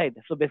 ferric chloride.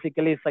 So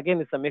basically,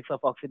 it's a mix of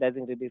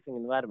oxidizing, reducing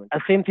environment.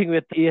 Same thing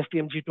with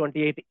ASTM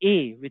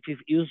G28A, which is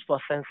used for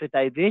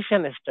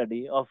sensitization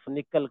study of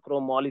nickel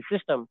chrome moly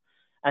system.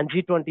 And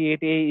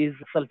G28A is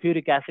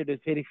sulfuric acid with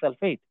ferric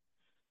sulfate.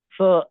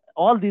 So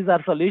all these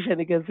are solution.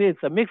 You can see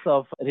it's a mix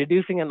of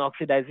reducing and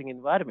oxidizing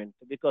environment,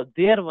 because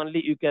there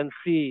only you can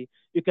see,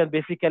 you can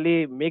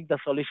basically make the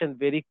solution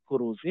very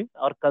corrosive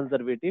or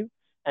conservative,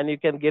 and you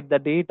can get the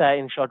data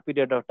in short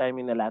period of time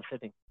in a lab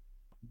setting.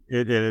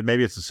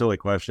 Maybe it's a silly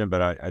question,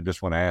 but I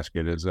just want to ask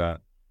it is, the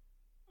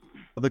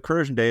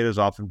corrosion data is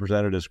often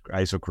presented as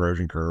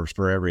isocorrosion curves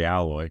for every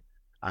alloy.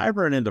 I've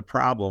run into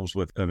problems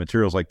with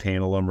materials like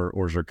tantalum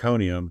or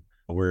zirconium,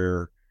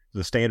 where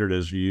the standard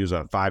is you use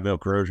a 5 mil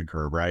corrosion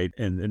curve, right?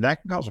 And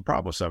that can cause a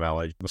problem with some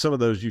alloys. Some of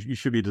those you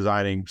should be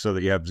designing so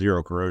that you have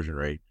zero corrosion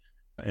rate,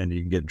 and you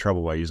can get in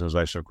trouble by using those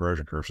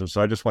isocorrosion curves. And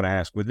so I just want to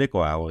ask, with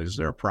nickel alloys, is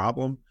there a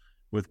problem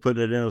with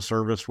putting it in a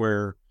service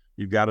where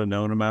you've got a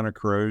known amount of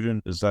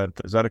corrosion? Is that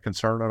a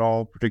concern at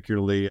all,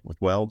 particularly with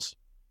welds?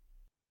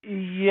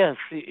 Yes,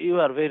 you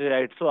are very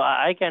right. So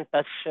I can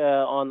touch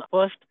on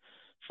first.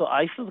 So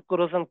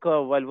isocorrosion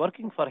curve, while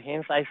working for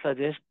Haynes,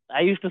 I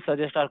used to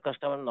suggest our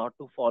customer not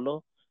to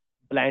follow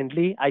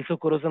blindly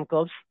isocorrosion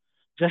curves,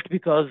 just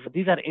because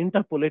these are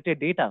interpolated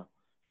data.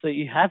 So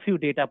you have few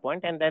data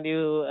points and then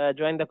you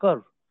join the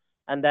curve,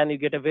 and then you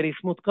get a very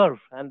smooth curve.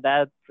 And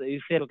that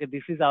you say, okay,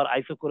 this is our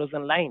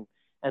isocorrosion line.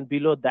 And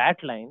below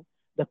that line,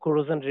 the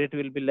corrosion rate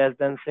will be less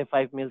than, say,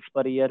 5 mils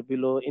per year.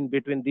 Below, in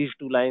between these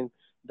two lines,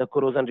 the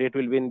corrosion rate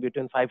will be in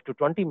between 5 to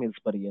 20 mils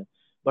per year.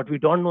 But we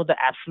don't know the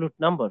absolute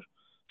number.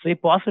 So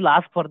if possible,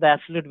 ask for the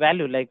absolute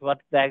value, like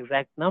what's the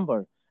exact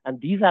number. And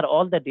these are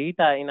all the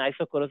data in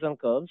isocorrosion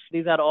curves.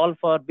 These are all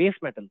for base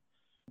metal.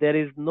 There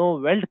is no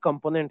weld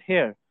component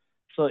here.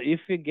 So if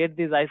we get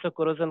these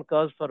isocorrosion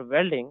curves for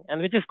welding,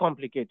 and which is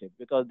complicated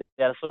because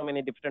there are so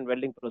many different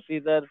welding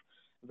procedures,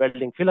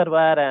 welding filler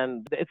wire,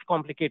 and it's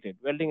complicated.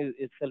 Welding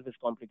itself is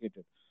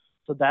complicated.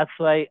 So that's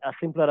why a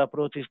simpler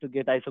approach is to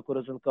get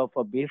isocorrosion curve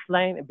for base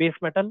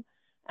metal.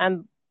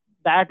 And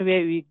that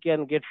way we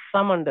can get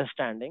some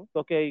understanding.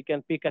 Okay, you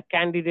can pick a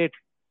candidate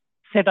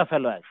set of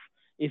alloys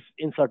if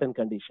in certain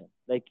conditions.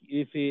 Like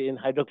if in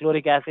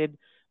hydrochloric acid,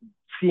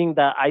 seeing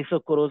the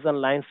isocorrosion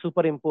line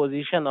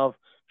superimposition of,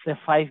 say,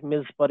 5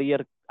 mils per year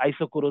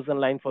isocorrosion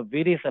line for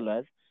various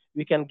alloys,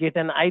 we can get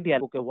an idea,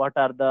 okay, what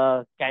are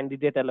the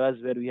candidate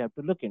alloys where we have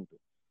to look into.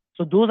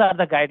 So those are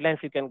the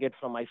guidelines you can get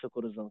from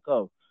isocorrosion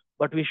curve.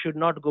 But we should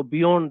not go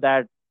beyond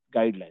that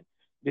guideline,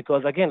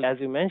 because again, as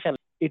you mentioned,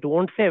 it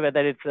won't say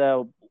whether it's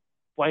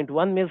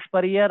 0.1 mils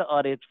per year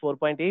or it's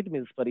 4.8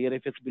 mils per year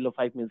if it's below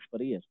 5 mils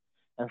per year.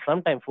 And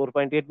sometimes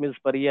 4.8 mils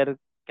per year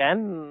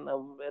can,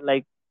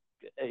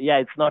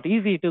 it's not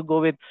easy to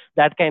go with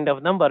that kind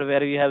of number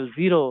where you have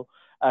zero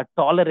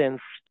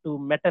tolerance to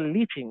metal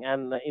leaching.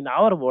 And in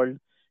our world,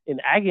 in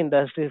ag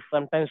industries,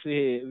 sometimes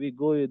we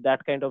go with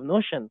that kind of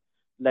notion,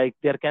 like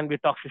there can be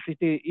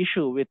toxicity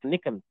issue with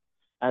nickel.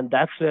 And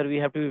that's where we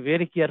have to be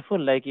very careful,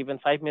 like even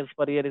 5 mils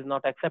per year is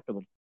not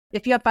acceptable.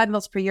 If you have 5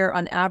 mils per year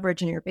on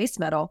average in your base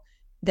metal,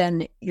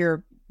 then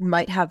you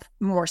might have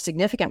more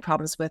significant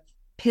problems with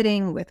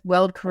pitting, with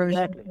weld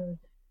corrosion. Exactly.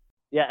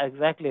 Yeah,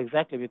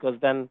 exactly. Because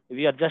then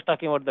we are just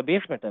talking about the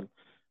base metal,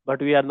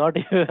 but we are not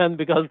even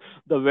because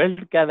the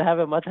weld can have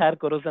a much higher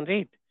corrosion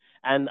rate.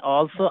 And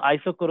also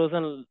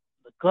isocorrosion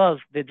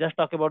curves, they just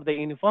talk about the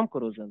uniform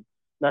corrosion,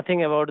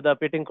 nothing about the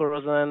pitting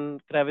corrosion,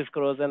 crevice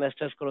corrosion,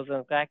 stress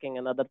corrosion, cracking,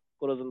 and other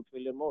corrosion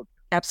failure mode.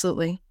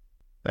 Absolutely.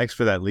 Thanks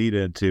for that lead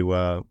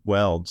into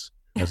welds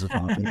as a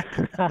topic.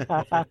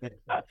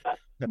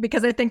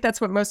 Because I think that's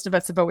what most of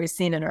us have always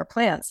seen in our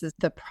plants is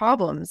the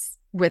problems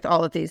with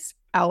all of these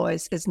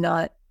alloys is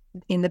not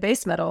in the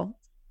base metal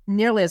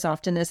nearly as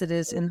often as it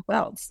is in the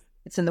welds.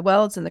 It's in the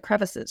welds and the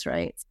crevices,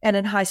 right? And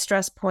in high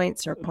stress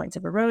points or points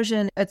of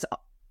erosion, it's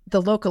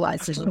the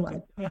localized issue.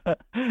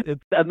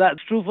 And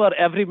that's true for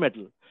every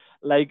metal.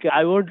 Like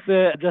I won't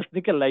say just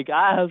nickel. Like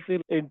I have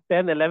seen in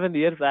 10, 11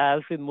 years, I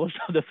have seen most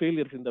of the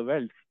failures in the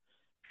welds.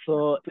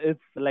 So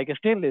it's like a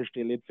stainless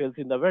steel. It fails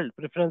in the weld.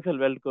 Preferential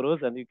weld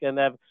corrosion. You can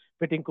have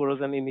pitting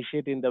corrosion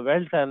initiate in the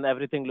welds and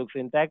everything looks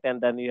intact, and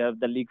then you have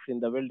the leaks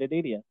in the welded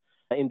area.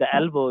 In the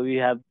elbow, we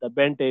have the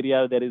bent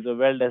area. There is a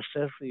weld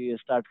stress. You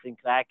start seeing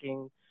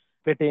cracking,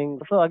 pitting.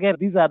 So again,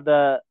 these are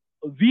the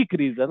weak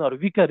reason or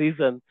weaker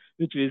reason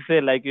which we say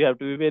like you have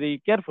to be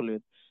very careful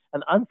with.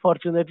 And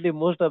unfortunately,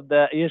 most of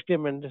the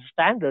ASTM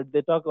standard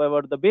they talk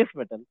about the base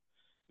metal.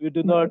 We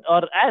do not,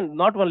 or and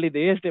not only the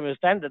ASTM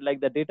standard,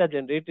 like the data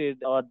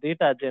generated or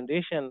data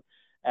generation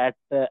at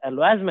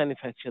alloys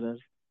manufacturers.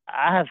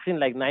 I have seen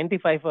like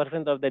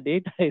 95% of the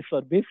data is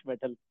for base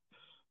metal.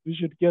 We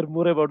should care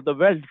more about the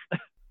welds.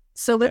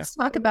 So let's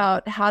talk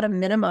about how to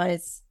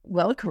minimize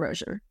weld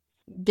corrosion.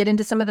 Get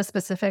into some of the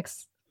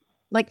specifics,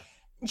 like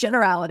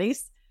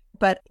generalities,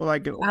 but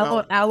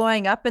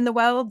alloying up in the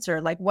welds, or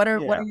like what are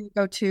your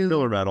go-to?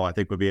 Filler metal, I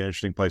think, would be an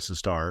interesting place to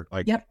start.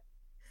 Like, yeah,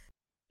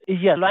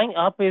 alloying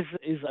up is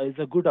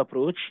a good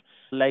approach,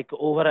 like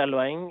over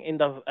alloying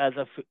as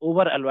a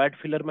over alloyed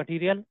filler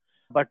material.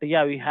 But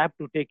yeah, we have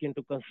to take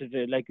into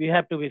consideration, like we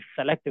have to be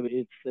selective.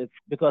 It's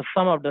because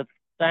some of the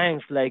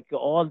times, like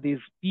all these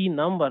P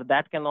number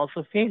that can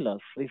also fail us.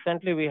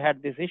 Recently, we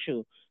had this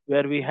issue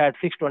where we had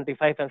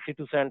 625 and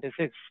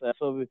C276.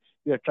 So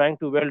we are trying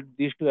to weld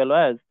these two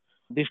alloys,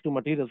 these two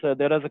materials. So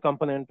there is a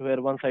component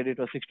where one side it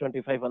was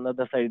 625,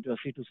 another side it was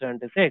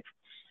C276.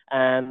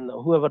 And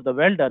whoever the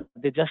welder,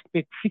 they just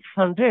pick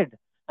 600,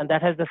 and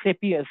that has the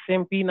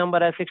same P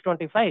number as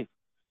 625.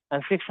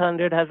 And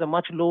 600 has a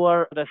much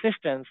lower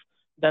resistance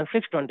than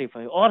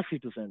 625 or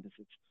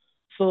C276.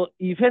 So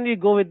even we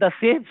go with the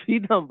same P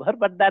number,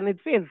 but then it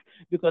fails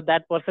because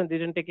that person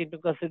didn't take into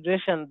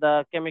consideration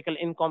the chemical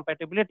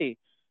incompatibility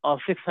of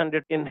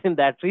 600 in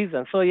that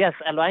reason. So yes,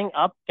 alloying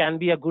up can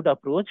be a good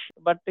approach,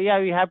 but yeah,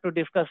 we have to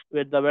discuss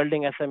with the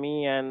welding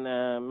SME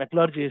and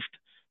metallurgist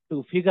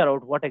to figure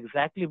out what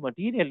exactly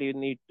material you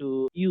need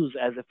to use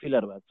as a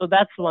filler weld. So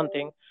that's one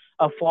thing.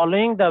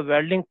 Following the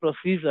welding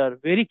procedure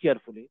very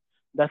carefully,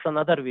 that's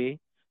another way,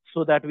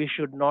 so that we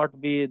should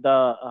not be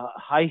the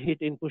high heat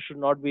input should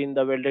not be in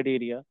the welded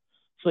area.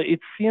 So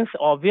it seems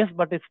obvious,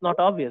 but it's not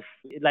obvious.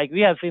 Like we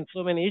have seen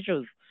so many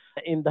issues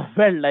in the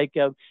weld, like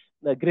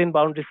the grain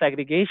boundary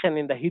segregation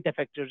in the heat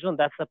affected zone.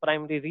 That's the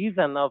primary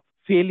reason of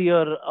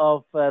failure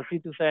of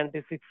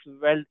C276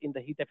 weld in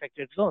the heat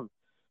affected zone.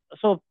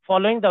 So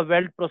following the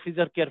weld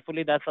procedure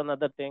carefully, that's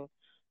another thing.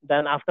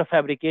 Then after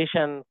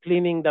fabrication,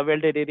 cleaning the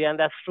welded area, and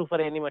that's true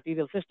for any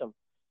material system.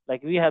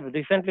 Like we have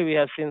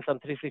seen some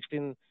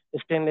 316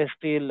 stainless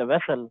steel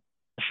vessel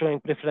showing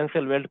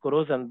preferential weld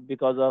corrosion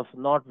because of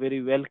not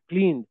very well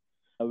cleaned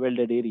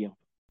welded area.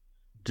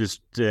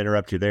 Just to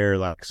interrupt you there,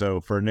 like, so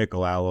for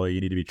nickel alloy,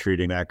 you need to be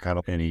treating that kind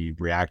of any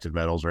reactive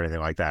metals or anything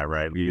like that,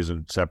 right?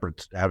 Using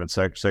having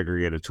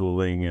segregated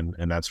tooling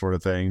and that sort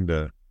of thing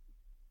to.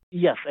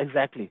 Yes,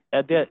 exactly.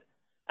 And good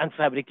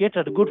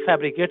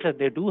fabricators,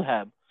 they do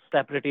have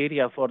separate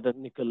area for the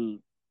nickel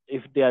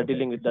if they are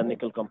dealing with the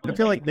nickel component. I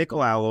feel like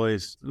nickel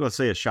alloys, let's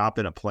say a shop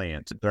in a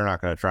plant, they're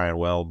not going to try and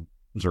weld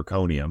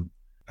zirconium.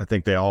 I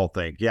think they all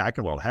think, yeah, I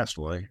can weld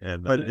Hastelloy,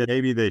 but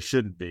maybe they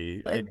shouldn't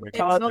be. It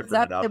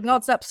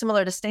welds up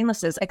similar to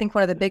stainlesses. I think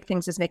one of the big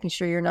things is making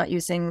sure you're not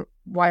using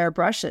wire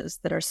brushes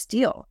that are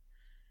steel.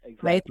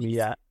 Exactly.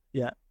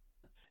 Right?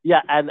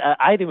 Yeah, and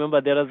I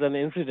remember there was an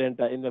incident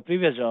in the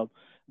previous job.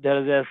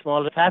 There was a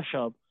small fab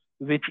shop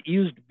which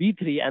used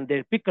B3 and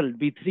they pickled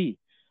B3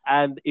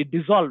 and it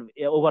dissolved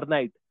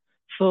overnight.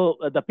 So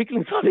the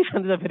pickling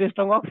solution is a very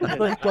strong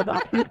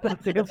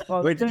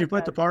oxidant. Wait, did you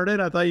put the part in?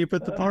 I thought you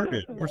put the part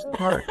in. Where's the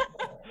part?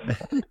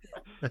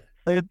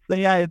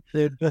 It's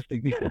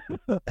interesting.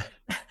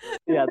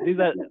 Yeah,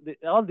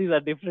 all these are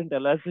different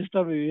alloy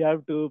systems. We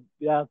have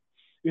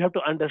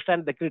to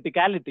understand the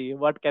criticality.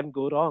 What can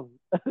go wrong?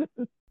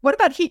 What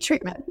about heat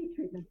treatment?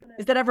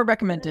 Is that ever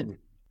recommended?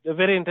 A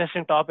very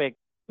interesting topic.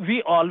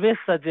 We always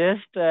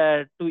suggest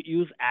to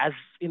use as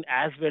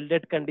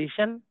welded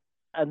condition,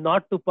 and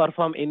not to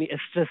perform any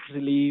stress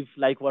relief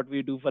like what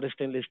we do for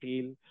stainless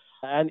steel.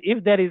 And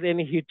if there is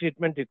any heat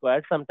treatment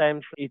required,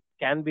 sometimes it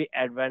can be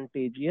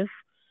advantageous.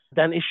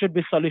 Then it should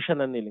be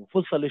solution annealing,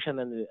 full solution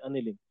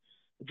annealing.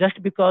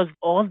 Just because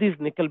all these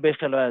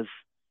nickel-based alloys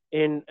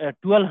in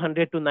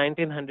 1200 to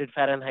 1900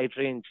 Fahrenheit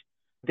range,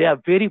 they are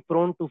very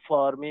prone to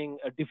forming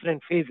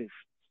different phases,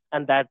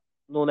 and that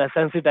known as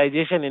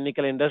sensitization in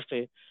nickel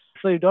industry.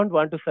 So you don't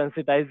want to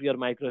sensitize your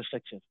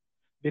microstructure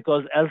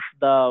because else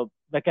the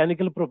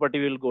mechanical property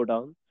will go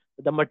down.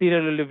 The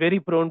material will be very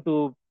prone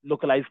to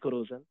localized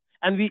corrosion.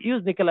 And we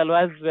use nickel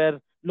alloys where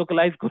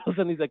localized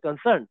corrosion is a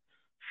concern.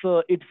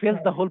 So it fails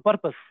the whole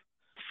purpose.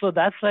 So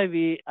that's why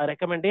a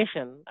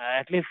recommendation,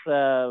 at least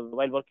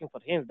while working for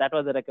Haynes, that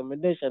was a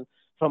recommendation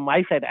from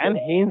my side and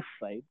Haynes'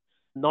 side,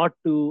 not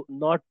to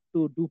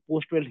do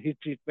post-weld heat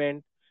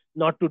treatment,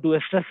 not to do a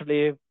stress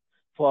lave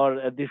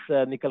for this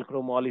nickel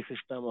chrome moly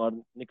system or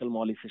nickel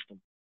moly system.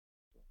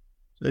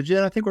 So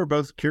Jen, I think we're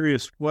both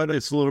curious.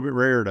 It's a little bit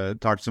rare to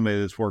talk to somebody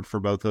that's worked for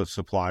both a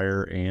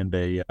supplier and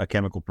a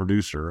chemical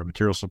producer, a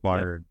material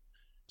supplier. Yeah.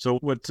 So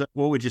what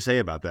would you say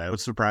about that? What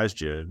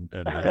surprised you,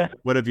 and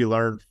what have you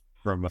learned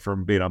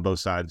from being on both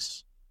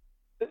sides?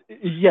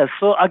 Yes.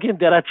 So again,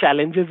 there are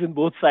challenges in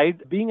both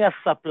sides. Being a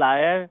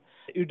supplier,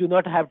 you do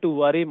not have to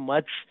worry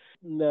much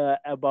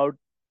about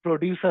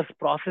producer's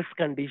process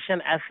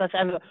condition as such.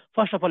 And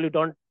first of all, you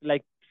don't,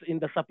 like in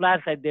the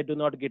supplier side, they do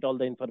not get all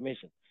the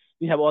information.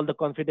 We have all the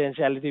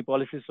confidentiality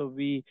policies, so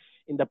we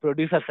in the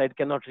producer side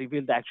cannot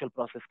reveal the actual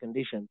process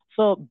condition.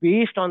 So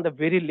based on the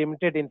very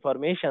limited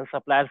information,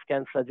 suppliers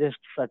can suggest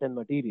certain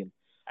material.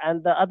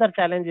 And the other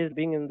challenge is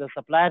being in the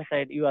supplier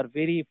side, you are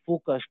very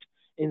focused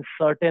in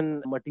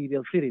certain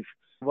material series.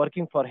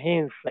 Working for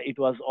Haynes, it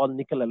was all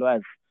nickel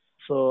alloys.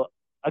 So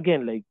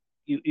again, like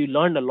you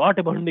learned a lot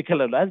about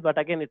nickel alloys, but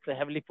again, it's a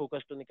heavily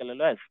focused to nickel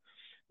alloys.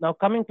 Now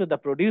coming to the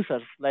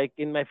producers, like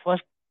in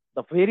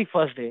the very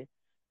first day,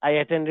 I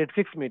attended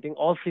 6 meetings.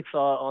 All 6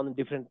 are on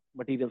different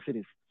material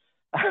series.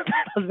 That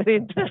was very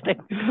interesting.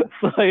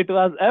 So it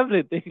was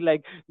everything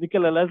like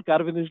nickel alloys,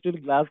 carbon steel,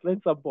 glass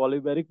line, some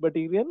polymeric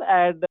material,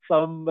 and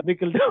some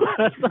nickel.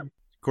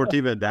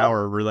 Corteva and Dow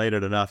are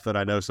related enough that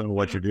I know some of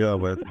what you're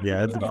dealing with.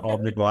 Yeah, it's all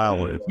nickel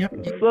alloys. Yep.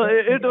 So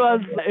it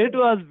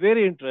was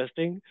very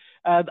interesting.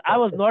 And I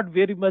was not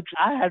very much,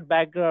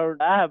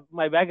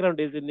 my background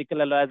is in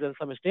nickel alloys and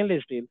some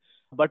stainless steel,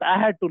 but I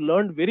had to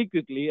learn very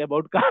quickly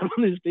about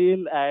carbon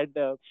steel and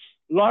a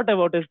lot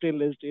about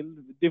stainless steel,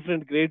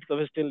 different grades of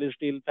stainless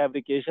steel,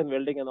 fabrication,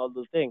 welding, and all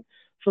those things.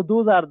 So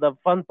those are the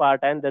fun part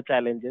and the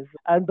challenges.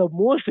 And the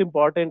most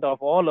important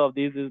of all of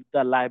these is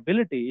the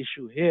liability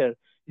issue here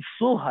is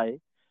so high.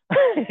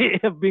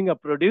 Being a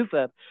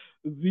producer,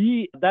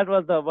 that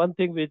was the one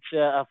thing which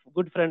a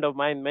good friend of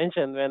mine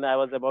mentioned when I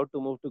was about to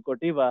move to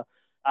Corteva.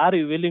 Are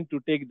you willing to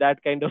take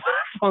that kind of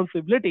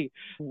responsibility?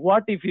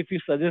 What if you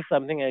suggest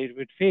something and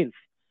it fails?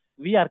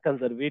 We are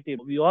conservative.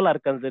 We all are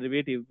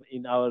conservative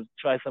in our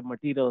choice of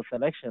material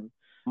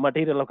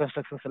or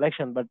construction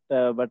selection. But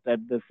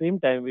at the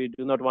same time, we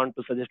do not want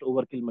to suggest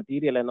overkill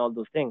material and all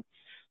those things.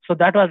 So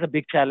that was a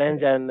big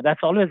challenge, and that's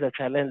always a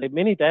challenge. Like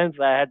many times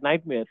I had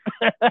nightmares.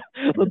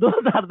 So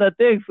those are the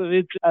things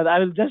which I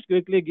will just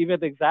quickly give you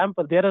an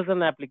example. There was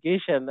an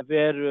application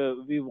where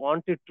we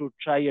wanted to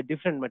try a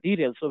different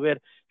material. So where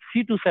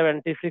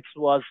C276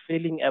 was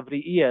failing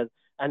every year,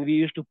 and we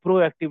used to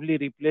proactively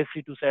replace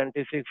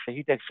C276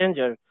 heat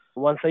exchanger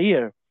once a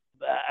year,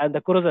 and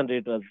the corrosion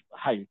rate was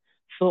high.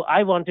 So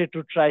I wanted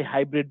to try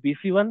hybrid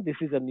BC1. This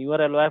is a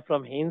newer alloy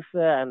from Haynes,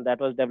 and that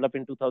was developed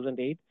in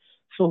 2008.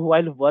 So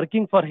while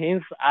working for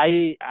Haynes,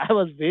 I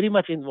was very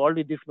much involved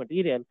in this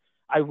material.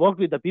 I worked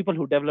with the people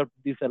who developed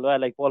this alloy,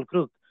 like Paul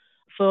Crook.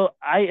 So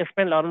I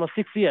spent almost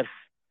 6 years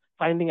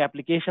finding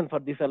application for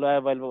this alloy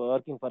while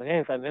working for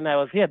Haynes. And when I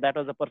was here, that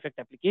was a perfect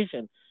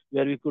application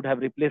where we could have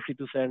replaced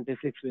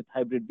C276 with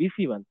hybrid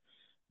BC1.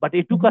 But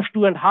it took us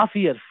 2.5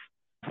 years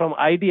from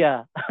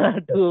idea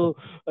to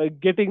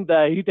getting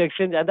the heat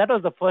exchanger. And that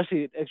was the first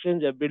heat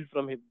exchanger built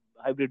from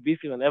hybrid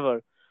BC1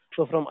 ever.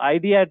 So from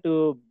idea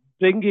to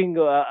bringing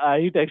a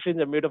heat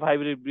exchanger made of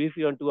hybrid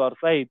BC1 to our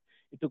site,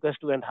 it took us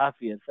 2.5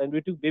 years. And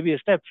we took baby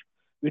steps.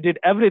 We did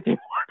everything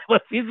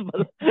what was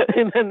feasible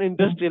in an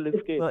industrial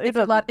scale.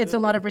 Well, it's a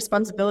lot of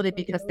responsibility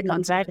because the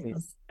contract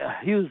is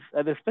huge,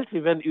 and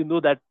especially when you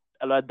know that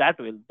alloy that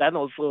well, then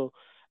also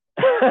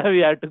we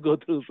had to go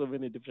through so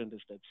many different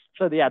steps.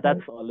 So yeah,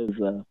 that's always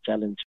a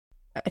challenge.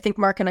 I think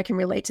Mark and I can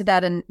relate to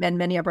that, and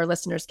many of our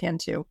listeners can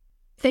too.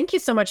 Thank you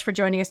so much for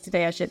joining us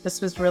today, Ajit.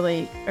 This was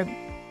really a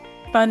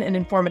fun and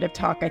informative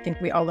talk. I think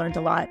we all learned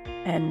a lot,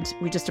 and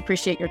we just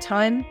appreciate your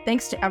time.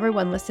 Thanks to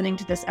everyone listening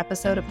to this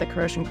episode of the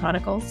Corrosion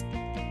Chronicles.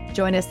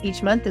 Join us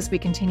each month as we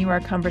continue our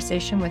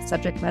conversation with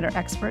subject matter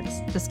experts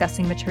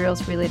discussing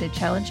materials-related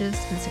challenges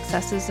and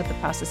successes of the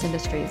process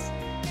industries.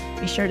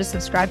 Be sure to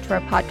subscribe to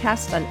our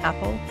podcast on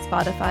Apple,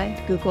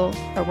 Spotify, Google,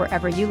 or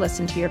wherever you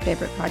listen to your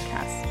favorite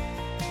podcasts.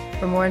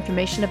 For more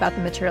information about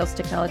the Materials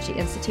Technology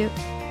Institute,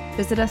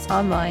 visit us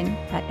online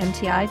at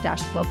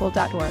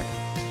mti-global.org.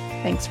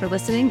 Thanks for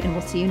listening, and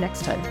we'll see you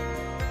next time.